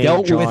hear the he's name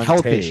dealt John with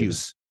health Toews,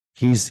 issues.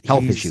 He's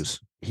issues.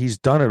 He's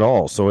done it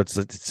all. So it's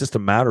just a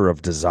matter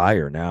of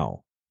desire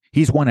now.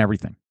 He's won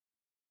everything.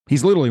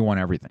 He's literally won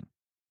everything.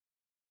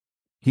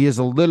 He is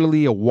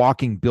literally a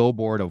walking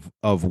billboard of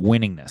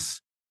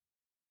winningness.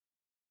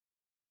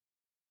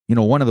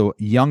 One of the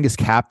youngest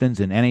captains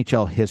in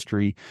NHL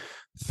history,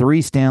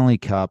 3 Stanley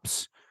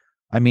Cups.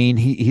 I mean,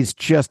 he's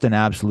just an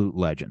absolute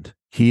legend.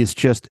 He is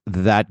just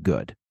that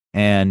good.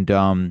 And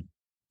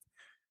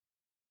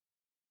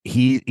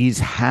he's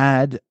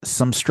had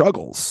some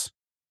struggles.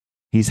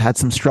 He's had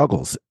some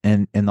struggles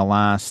in the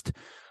last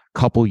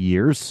couple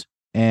years.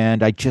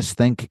 And I just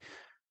think,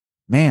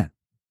 man,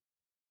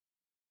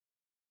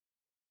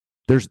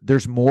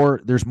 there's more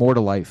to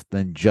life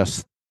than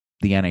just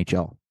the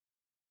NHL.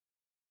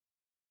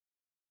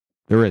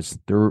 There is.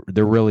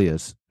 There really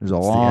is. There's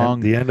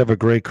the end of a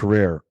great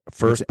career.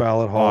 First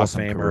ballot Hall of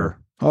Famer. Career.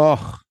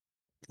 Oh,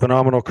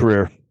 phenomenal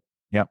career.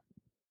 Yep.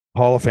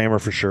 Hall of Famer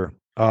for sure.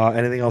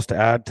 Anything else to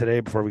add today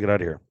before we get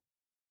out of here?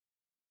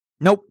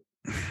 Nope.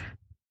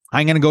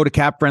 I'm going to go to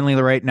Cap Friendly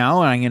right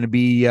now, and I'm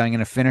going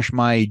to finish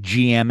my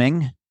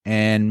GMing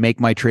and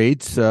make my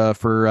trades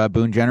for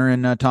Boone Jenner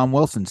and Tom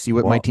Wilson. See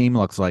what my team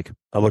looks like.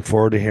 I look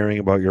forward to hearing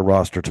about your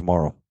roster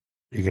tomorrow.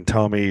 You can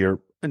tell me your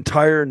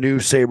entire new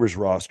Sabres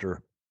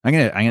roster. What are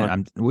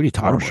you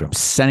talking about? I'm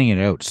sending it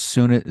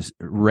out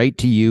right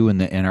to you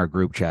in our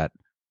group chat.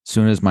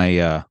 Soon as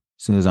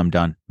I'm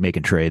done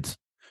making trades.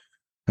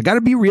 I got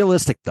to be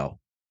realistic though.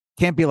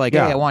 Can't be like, hey,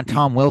 I want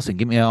Tom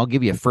Wilson. I'll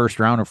give you a first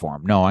rounder for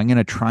him. No, I'm going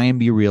to try and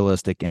be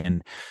realistic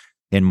in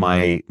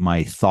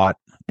my thought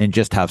and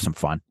just have some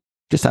fun.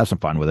 Just have some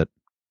fun with it.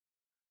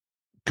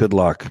 Good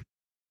luck.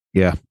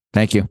 Yeah.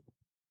 Thank you.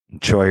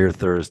 Enjoy your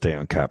Thursday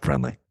on Cap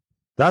Friendly.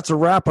 That's a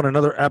wrap on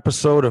another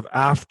episode of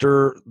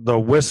After the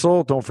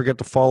Whistle. Don't forget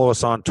to follow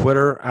us on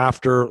Twitter,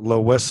 After the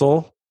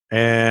Whistle,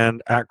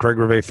 and at Craig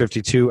Rivet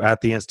 52,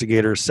 at the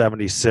Instigator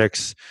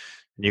 76.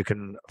 And you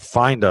can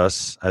find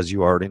us, as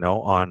you already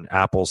know, on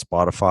Apple,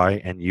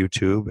 Spotify, and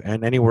YouTube,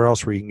 and anywhere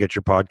else where you can get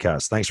your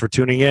podcasts. Thanks for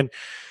tuning in.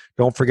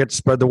 Don't forget to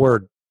spread the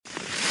word.